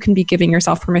where you can be giving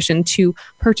yourself permission to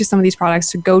purchase some of these products,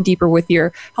 to go deeper with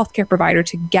your healthcare provider,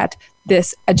 to get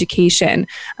this education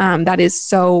that is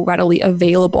so readily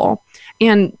available.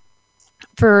 And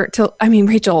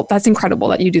Rachel, that's incredible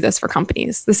that you do this for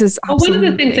companies. This is absolutely one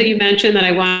of the things that you mentioned that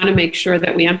I want to make sure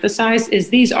that we emphasize is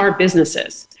these are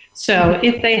businesses. So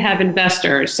if they have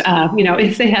investors,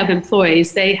 if they have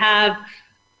employees, they have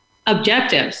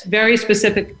objectives, very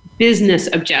specific business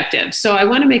objectives. So I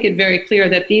want to make it very clear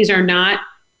that these are not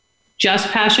just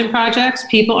passion projects.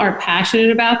 People are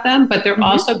passionate about them, but they're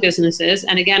also businesses.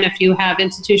 And again, if you have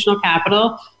institutional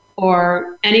capital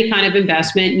or any kind of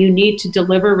investment, you need to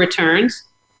deliver returns,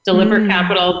 deliver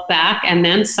capital back and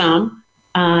then some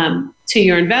to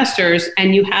your investors.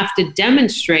 And you have to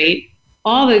demonstrate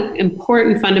all the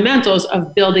important fundamentals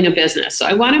of building a business. So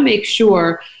I want to make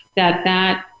sure that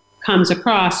that comes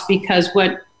across, because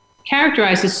what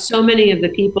characterizes so many of the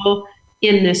people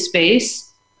in this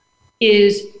space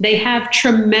is they have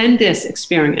tremendous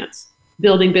experience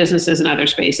building businesses in other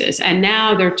spaces. And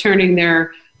now they're turning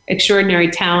their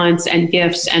extraordinary talents and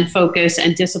gifts and focus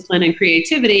and discipline and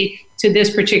creativity to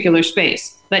this particular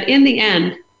space. But in the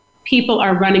end, people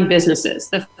are running businesses.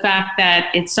 The fact that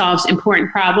it solves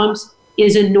important problems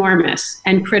is enormous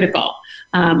and critical.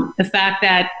 The fact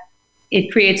that it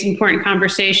creates important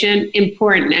conversation,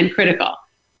 important and critical.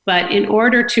 But in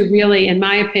order to really, in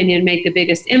my opinion, make the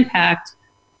biggest impact,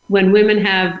 when women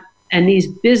have, and these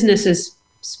businesses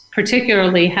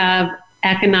particularly have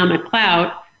economic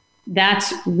clout,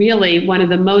 that's really one of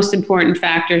the most important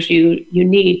factors you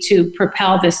need to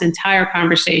propel this entire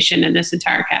conversation and this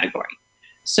entire category.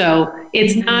 So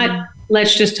it's not,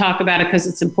 let's just talk about it because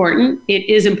it's important. It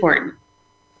is important.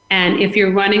 And if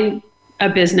you're running a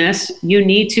business, you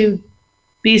need to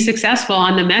be successful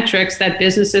on the metrics that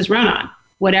businesses run on,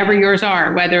 whatever yours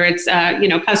are, whether it's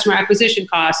customer acquisition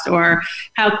cost or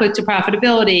how quick to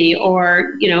profitability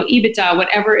or EBITDA,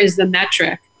 whatever is the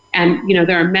metric. And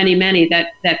there are many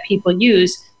that people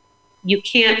use. You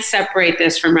can't separate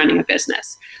this from running a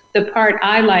business. The part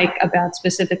I like about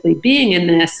specifically being in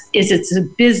this is it's a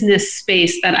business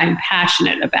space that I'm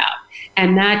passionate about.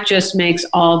 And that just makes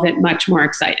all of it much more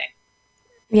exciting.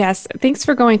 Yes, thanks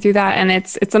for going through that. And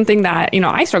it's something that,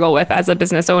 I struggle with as a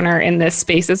business owner in this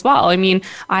space as well. I mean,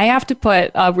 I have to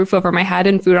put a roof over my head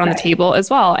and food on the table as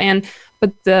well.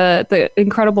 But the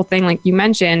incredible thing, like you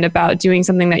mentioned, about doing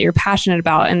something that you're passionate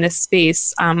about in this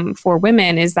space for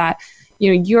women is that,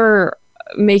 you're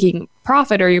making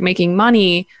profit or you're making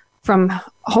money from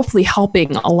hopefully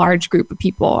helping a large group of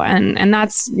people. And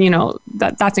that's,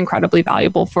 that's incredibly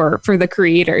valuable for the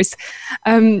creators.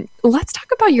 Let's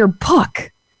talk about your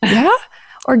book. Yeah.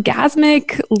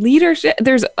 Orgasmic Leadership.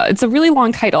 It's a really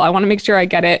long title. I want to make sure I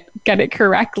get it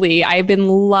correctly. I've been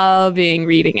loving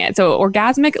reading it. So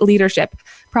Orgasmic Leadership,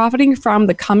 Profiting from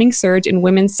the Coming Surge in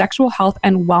Women's Sexual Health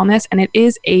and Wellness. And it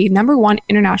is a #1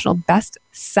 international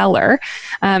bestseller.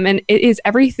 And it is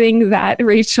everything that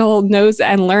Rachel knows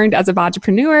and learned as a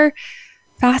entrepreneur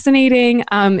fascinating.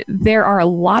 There are a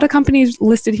lot of companies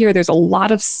listed here. There's a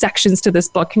lot of sections to this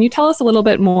book. Can you tell us a little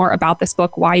bit more about this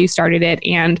book, why you started it,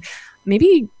 and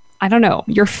maybe, I don't know,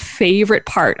 your favorite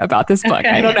part about this book? Okay.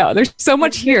 I don't know. There's so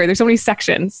much here. There's so many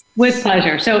sections. With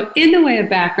pleasure. So in the way of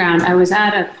background, I was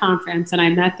at a conference and I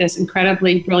met this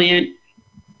incredibly brilliant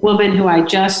woman who I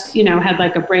just, had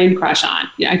like a brain crush on.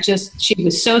 She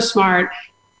was so smart,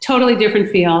 totally different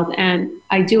field. And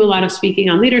I do a lot of speaking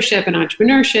on leadership and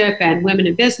entrepreneurship and women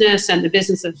in business and the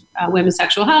business of women's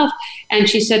sexual health. And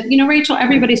she said, Rachel,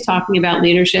 everybody's talking about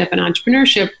leadership and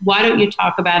entrepreneurship. Why don't you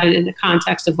talk about it in the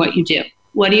context of what you do?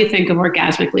 What do you think of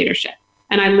orgasmic leadership?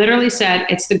 And I literally said,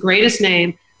 it's the greatest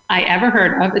name I ever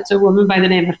heard of. It's a woman by the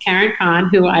name of Karen Kahn,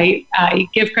 who I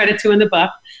give credit to in the book,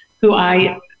 who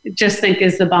I just think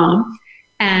is the bomb.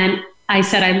 And I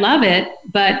said, I love it,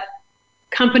 but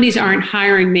companies aren't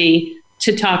hiring me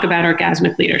to talk about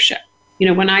orgasmic leadership.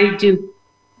 When I do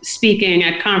speaking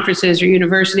at conferences or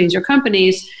universities or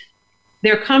companies,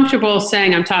 they're comfortable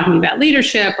saying I'm talking about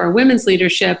leadership or women's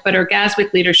leadership, but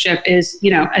orgasmic leadership is,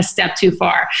 a step too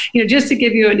far. Just to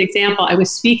give you an example, I was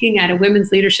speaking at a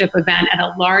women's leadership event at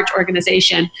a large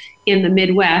organization in the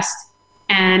Midwest,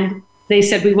 and they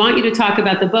said, we want you to talk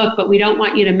about the book, but we don't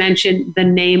want you to mention the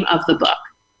name of the book.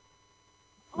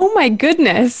 Oh my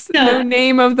goodness, the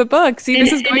name of the book. See,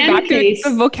 this is going back to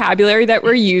the vocabulary that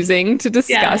we're using to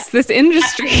discuss this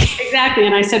industry. Exactly.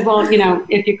 And I said, well,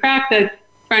 if you crack the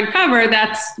front cover,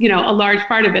 that's, a large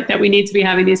part of it, that we need to be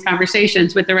having these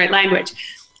conversations with the right language.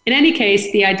 In any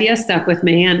case, the idea stuck with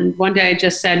me. And one day I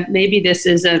just said, maybe this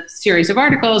is a series of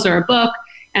articles or a book.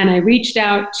 And I reached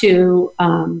out to,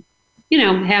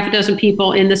 half a dozen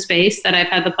people in the space that I've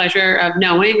had the pleasure of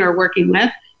knowing or working with.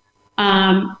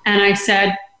 And I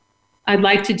said, I'd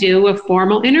like to do a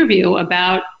formal interview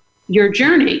about your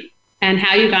journey and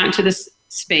how you got into this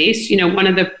space. One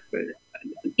of the,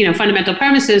 fundamental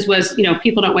premises was,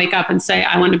 people don't wake up and say,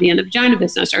 I want to be in the vagina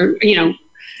business, or,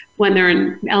 when they're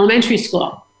in elementary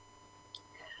school.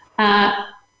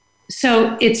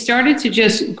 So it started to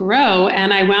just grow,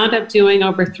 and I wound up doing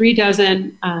over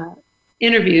 36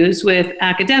 interviews with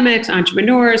academics,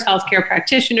 entrepreneurs, healthcare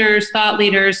practitioners, thought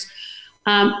leaders.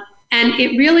 And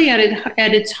it really, at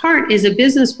its heart, is a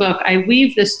business book. I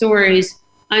weave the stories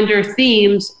under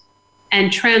themes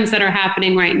and trends that are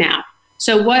happening right now.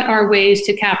 So what are ways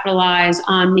to capitalize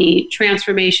on the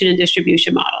transformation and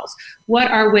distribution models?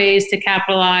 What are ways to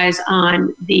capitalize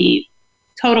on the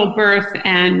total birth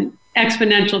and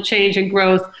exponential change and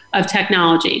growth of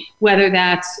technology, whether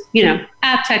that's,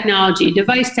 app technology,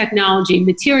 device technology,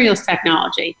 materials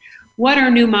technology? What are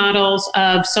new models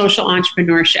of social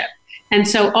entrepreneurship? And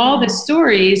so all the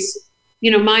stories,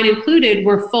 mine included,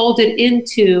 were folded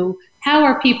into how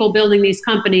are people building these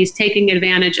companies, taking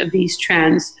advantage of these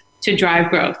trends to drive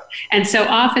growth. And so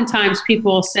oftentimes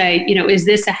people will say, is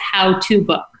this a how-to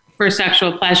book for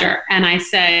sexual pleasure? And I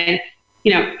say,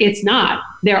 it's not.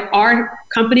 There are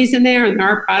companies in there and there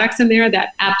are products in there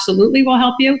that absolutely will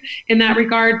help you in that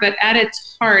regard. But at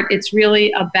its heart, it's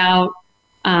really about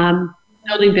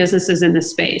building businesses in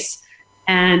this space.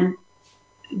 And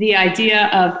the idea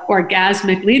of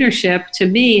orgasmic leadership, to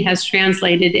me, has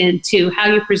translated into how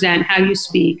you present, how you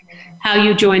speak, how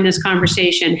you join this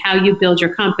conversation, how you build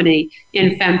your company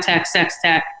in femtech, sex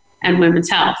tech, and women's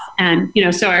health. And,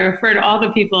 so I refer to all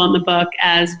the people in the book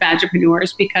as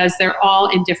badgerpreneurs because they're all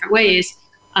in different ways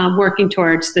working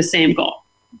towards the same goal.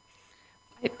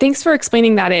 Thanks for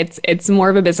explaining that it's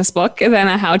more of a business book than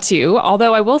a how-to.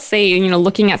 Although I will say,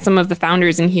 looking at some of the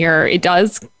founders in here,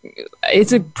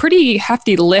 it's a pretty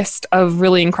hefty list of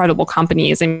really incredible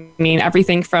companies. I mean,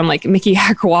 everything from like Miki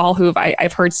Agrawal, who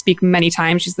I've heard speak many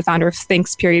times. She's the founder of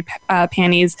Thinx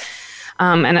Panties.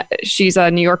 And she's a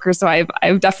New Yorker, so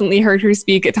I've definitely heard her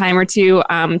speak a time or two,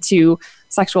 to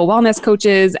sexual wellness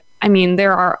coaches. I mean,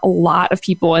 there are a lot of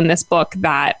people in this book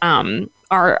that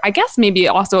are, I guess, maybe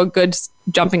also a good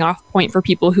jumping off point for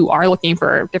people who are looking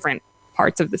for different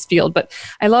parts of this field. But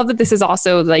I love that this is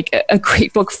also like a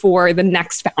great book for the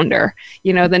next founder,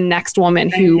 the next woman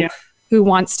who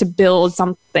wants to build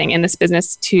something in this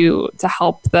business to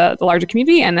help the larger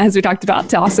community. And as we talked about,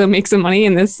 to also make some money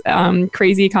in this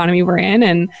crazy economy we're in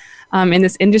and in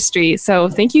this industry. So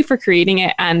thank you for creating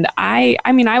it. And I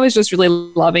was just really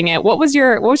loving it. What was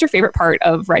your favorite part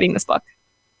of writing this book?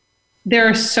 There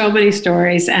are so many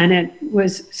stories, and it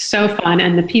was so fun.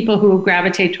 And the people who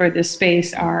gravitate toward this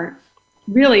space are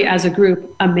really, as a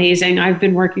group, amazing. I've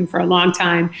been working for a long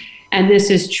time, and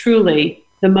this is truly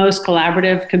the most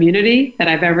collaborative community that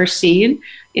I've ever seen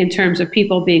in terms of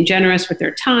people being generous with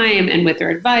their time and with their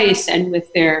advice and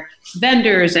with their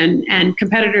vendors, and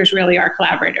competitors really are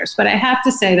collaborators. But I have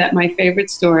to say that my favorite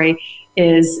story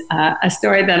is a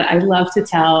story that I love to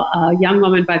tell. A young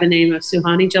woman by the name of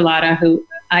Suhani Jalata, who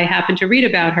I happened to read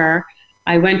about her.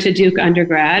 I went to Duke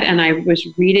undergrad and I was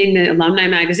reading the alumni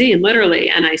magazine, literally,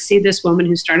 and I see this woman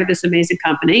who started this amazing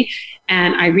company,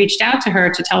 and I reached out to her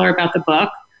to tell her about the book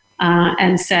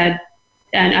and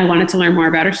I wanted to learn more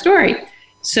about her story.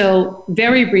 So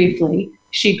very briefly,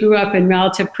 she grew up in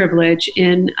relative privilege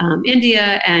in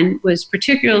India and was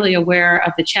particularly aware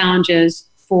of the challenges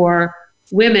for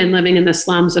women living in the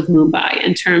slums of Mumbai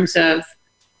in terms of,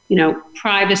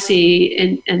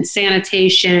 privacy and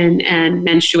sanitation and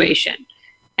menstruation.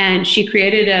 And she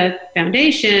created a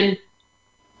foundation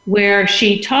where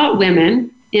she taught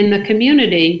women in the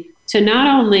community to not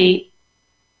only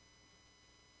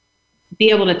be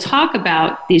able to talk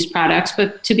about these products,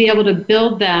 but to be able to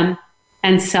build them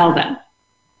and sell them.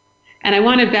 And I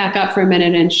want to back up for a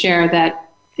minute and share that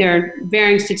there are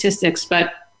varying statistics,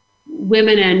 but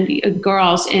women and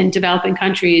girls in developing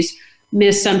countries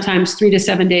miss sometimes 3 to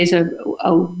 7 days a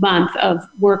month of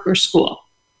work or school.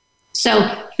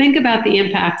 So think about the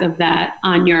impact of that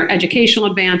on your educational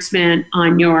advancement,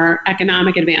 on your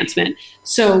economic advancement.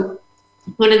 So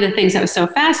one of the things that was so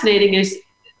fascinating is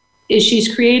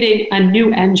she's creating a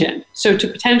new engine. So to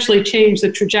potentially change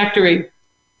the trajectory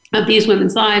of these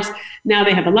women's lives, now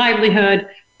they have a livelihood,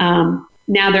 now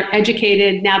they're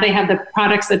educated, now they have the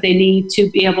products that they need to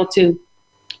be able to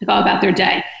go about their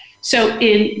day. So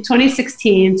in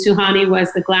 2016, Suhani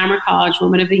was the Glamour College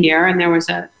Woman of the Year, and there was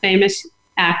a famous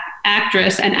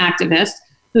actress and activist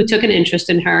who took an interest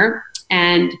in her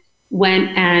and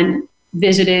went and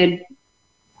visited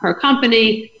her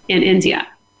company in India.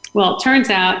 Well, it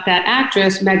turns out that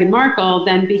actress Meghan Markle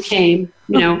then became,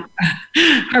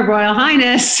 Her Royal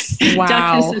Highness, wow.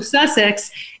 Duchess of Sussex.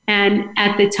 And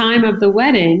at the time of the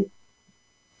wedding,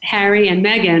 Harry and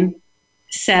Meghan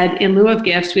said, in lieu of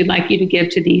gifts, we'd like you to give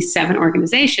to these 7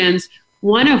 organizations,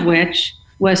 one of which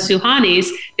was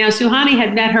Suhani's. Now, Suhani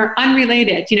had met her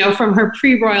unrelated, from her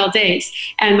pre-royal days.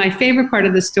 And my favorite part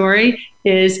of the story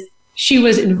is she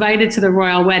was invited to the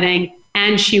royal wedding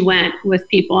and she went with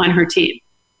people on her team.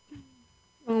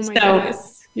 Oh my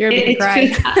goodness. You're making me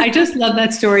cry. I just love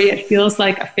that story. It feels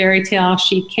like a fairy tale.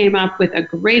 She came up with a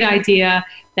great idea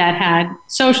that had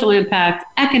social impact,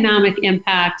 economic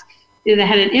impact, that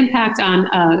had an impact on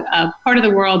a part of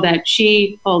the world that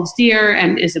she holds dear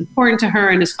and is important to her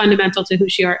and is fundamental to who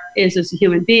she is as a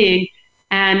human being.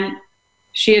 And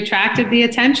she attracted the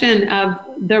attention of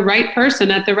the right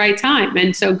person at the right time.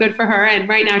 And so good for her. And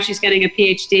right now she's getting a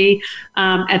PhD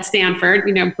at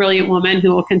Stanford, brilliant woman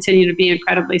who will continue to be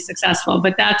incredibly successful.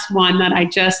 But that's one that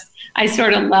I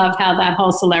sort of love how that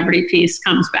whole celebrity piece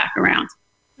comes back around.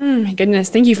 My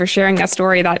goodness. Thank you for sharing that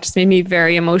story. That just made me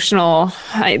very emotional.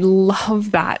 I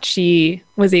love that she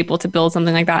was able to build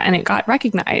something like that and it got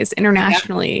recognized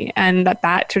internationally, and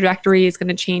that trajectory is going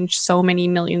to change so many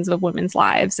millions of women's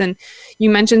lives. And you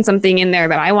mentioned something in there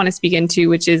that I want to speak into,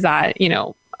 which is that,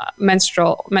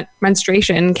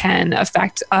 menstruation can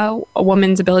affect a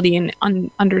woman's ability in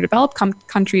underdeveloped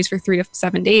countries for 3 to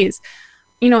 7 days.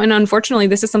 And unfortunately,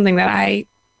 this is something that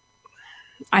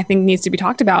I think needs to be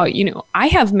talked about. I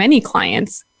have many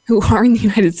clients who are in the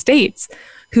United States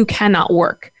who cannot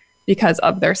work because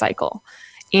of their cycle.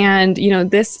 And,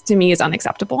 this to me is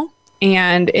unacceptable.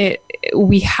 And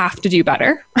we have to do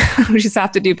better. We just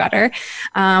have to do better.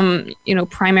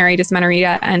 Primary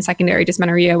dysmenorrhea and secondary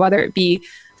dysmenorrhea, whether it be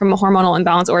from a hormonal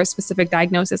imbalance or a specific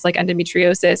diagnosis like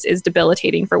endometriosis, is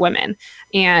debilitating for women.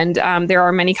 And there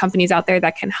are many companies out there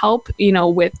that can help,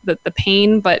 with the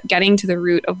pain, but getting to the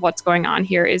root of what's going on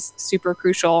here is super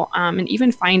crucial. And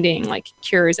even finding like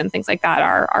cures and things like that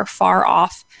are far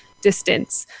off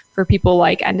distance for people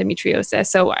like endometriosis.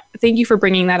 So thank you for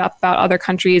bringing that up about other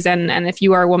countries. And if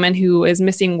you are a woman who is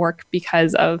missing work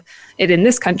because of it in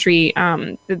this country,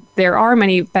 there are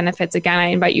many benefits. Again, I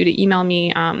invite you to email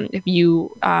me if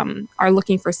you are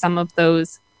looking for some of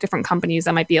those different companies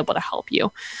that might be able to help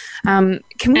you. And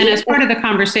as part of the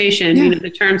conversation, the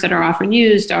terms that are often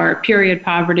used are period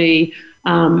poverty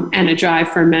and a drive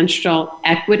for menstrual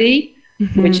equity,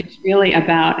 which is really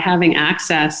about having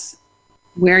access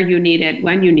where you need it,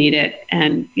 when you need it.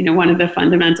 And, one of the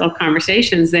fundamental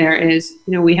conversations there is,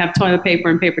 we have toilet paper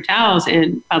and paper towels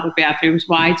in public bathrooms.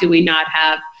 Why do we not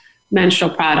have menstrual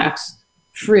products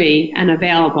free and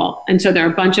available? And so there are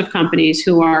a bunch of companies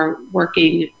who are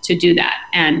working to do that.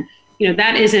 And,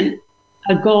 that isn't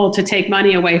a goal to take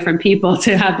money away from people,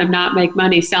 to have them not make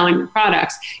money selling the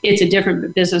products. It's a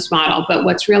different business model. But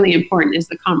what's really important is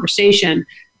the conversation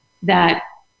that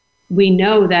we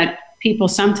know that people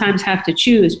sometimes have to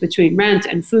choose between rent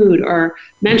and food, or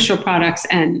menstrual products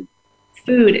and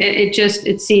food.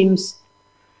 It seems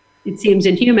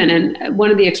inhuman. And one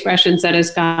of the expressions that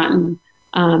has gotten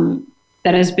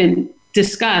that has been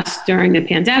discussed during the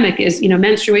pandemic is,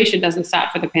 menstruation doesn't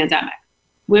stop for the pandemic.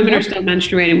 Women are still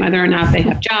menstruating, whether or not they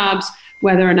have jobs,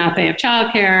 whether or not they have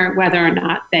childcare, whether or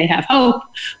not they have hope,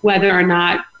 whether or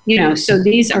not, so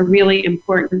these are really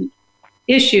important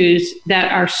issues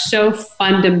that are so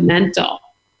fundamental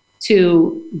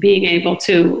to being able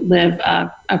to live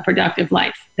a productive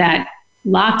life that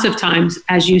lots of times,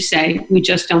 as you say, we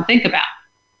just don't think about.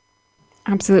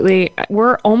 Absolutely.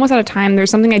 We're almost out of time. There's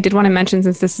something I did want to mention,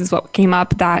 since this is what came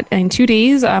up, that in 2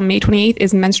 days, May 28th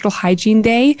is Menstrual Hygiene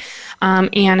Day.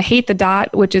 And Hate the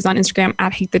Dot, which is on Instagram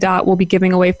at Hate the Dot, will be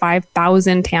giving away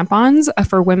 5,000 tampons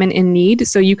for women in need.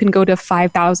 So you can go to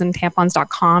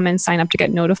 5000tampons.com and sign up to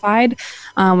get notified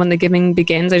when the giving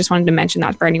begins. I just wanted to mention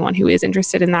that for anyone who is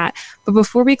interested in that. But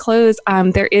before we close,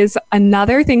 there is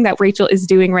another thing that Rachel is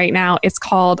doing right now. It's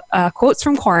called Quotes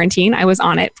from Quarantine. I was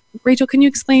on it. Rachel, can you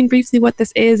explain briefly what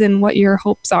this is and what your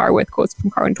hopes are with Quotes from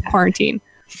Quarantine?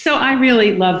 So I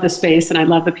really love the space, and I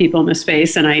love the people in the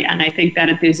space, and I think that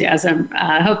enthusiasm,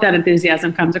 hope that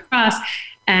enthusiasm comes across.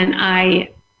 And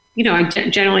I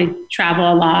generally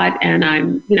travel a lot, and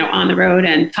I'm, on the road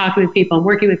and talking with people and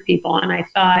working with people. And I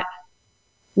thought,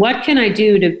 what can I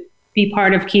do to be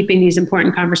part of keeping these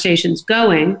important conversations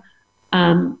going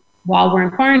while we're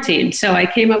in quarantine? So I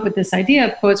came up with this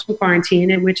idea of Quotes from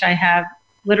Quarantine, in which I have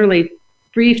literally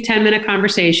brief 10-minute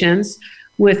conversations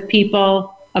with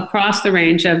people across the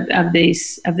range of the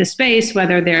space,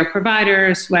 whether they're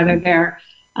providers, whether they're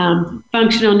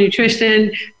functional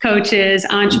nutrition coaches,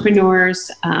 entrepreneurs,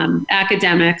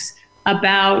 academics,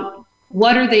 about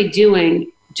what are they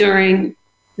doing during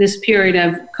this period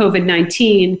of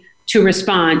COVID-19 to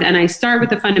respond. And I start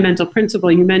with the fundamental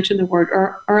principle. You mentioned the word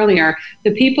earlier.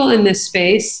 The people in this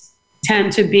space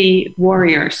tend to be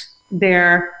warriors.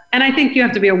 And I think you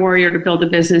have to be a warrior to build a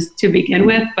business to begin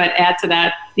with, but add to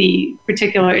that the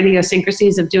particular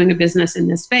idiosyncrasies of doing a business in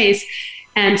this space.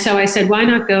 And so I said, why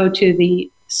not go to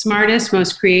the smartest,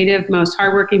 most creative, most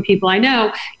hardworking people I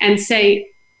know and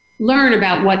learn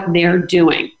about what they're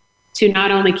doing to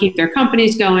not only keep their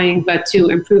companies going, but to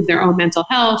improve their own mental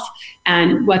health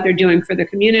and what they're doing for the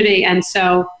community. And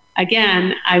so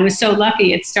again, I was so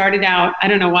lucky. It started out, I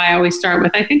don't know why I always start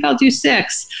with, I think I'll do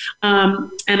 6.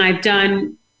 And I've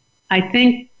done, I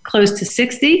think, close to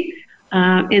 60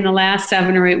 in the last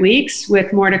 7 or 8 weeks,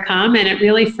 with more to come. And it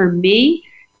really, for me,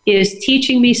 is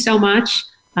teaching me so much.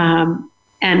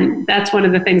 And that's one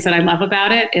of the things that I love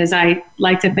about it, is I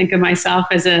like to think of myself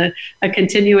as a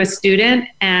continuous student,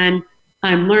 and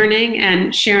I'm learning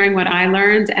and sharing what I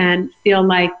learned, and feel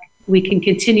like we can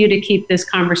continue to keep this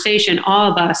conversation,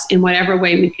 all of us, in whatever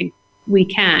way we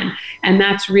can. And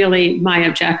that's really my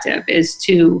objective, is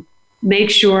to make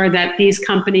sure that these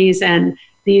companies and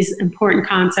these important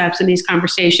concepts and these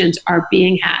conversations are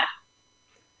being had.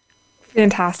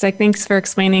 Fantastic. Thanks for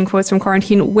explaining Quotes from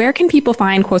Quarantine. Where can people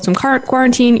find Quotes from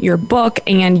Quarantine, your book,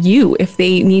 and you, if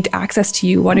they need access to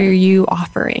you? What are you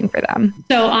offering for them?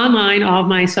 So online, all of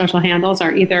my social handles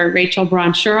are either Rachel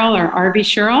Braun Scherl or RB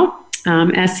Scherl,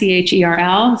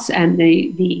 SCHERL, and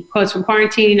the Quotes from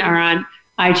Quarantine are on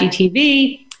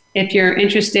IGTV. If you're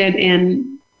interested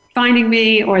in finding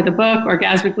me, or the book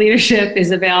Orgasmic Leadership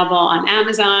is available on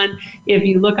Amazon. If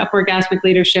you look up Orgasmic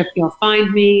Leadership, you'll find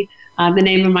me. The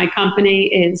name of my company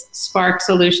is Spark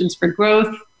Solutions for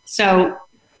Growth. So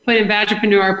put in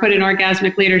Vagipreneur, put in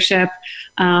Orgasmic Leadership.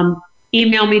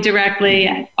 Email me directly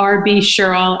at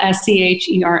rbscherl,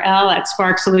 SCHERL, at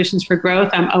Spark Solutions for Growth.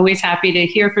 I'm always happy to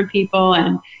hear from people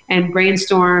and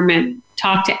brainstorm and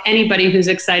talk to anybody who's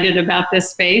excited about this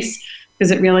space,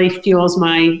 because it really fuels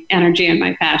my energy and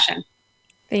my passion.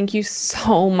 Thank you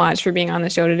so much for being on the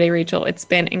show today, Rachel. It's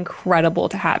been incredible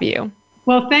to have you.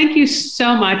 Well, thank you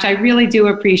so much. I really do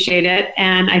appreciate it.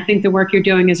 And I think the work you're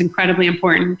doing is incredibly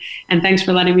important. And thanks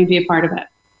for letting me be a part of it.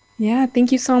 Yeah,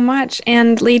 thank you so much.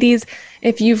 And ladies,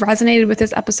 if you've resonated with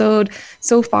this episode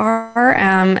so far,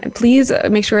 please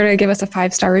make sure to give us a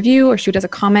 5-star review or shoot us a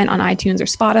comment on iTunes or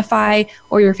Spotify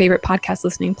or your favorite podcast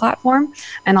listening platform.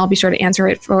 And I'll be sure to answer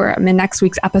it for the next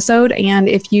week's episode. And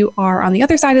if you are on the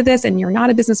other side of this and you're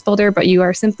not a business builder, but you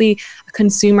are simply a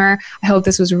consumer, I hope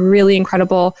this was really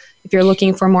incredible If you're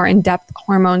looking for more in-depth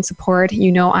hormone support,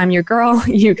 you know I'm your girl.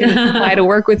 You can apply to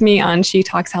work with me on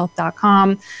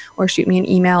shetalkshealth.com or shoot me an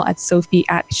email at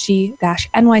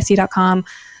sophie@she-nyc.com.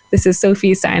 This is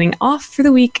Sophie signing off for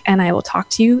the week, and I will talk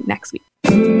to you next week.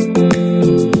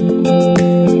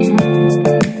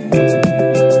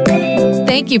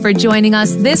 Thank you for joining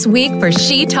us this week for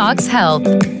She Talks Health.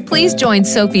 Please join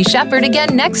Sophie Shepherd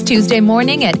again next Tuesday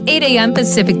morning at 8 a.m.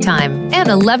 Pacific Time and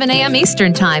 11 a.m.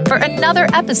 Eastern Time for another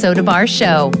episode of our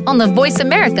show on the Voice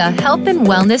America Health and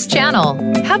Wellness channel.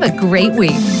 Have a great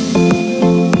week.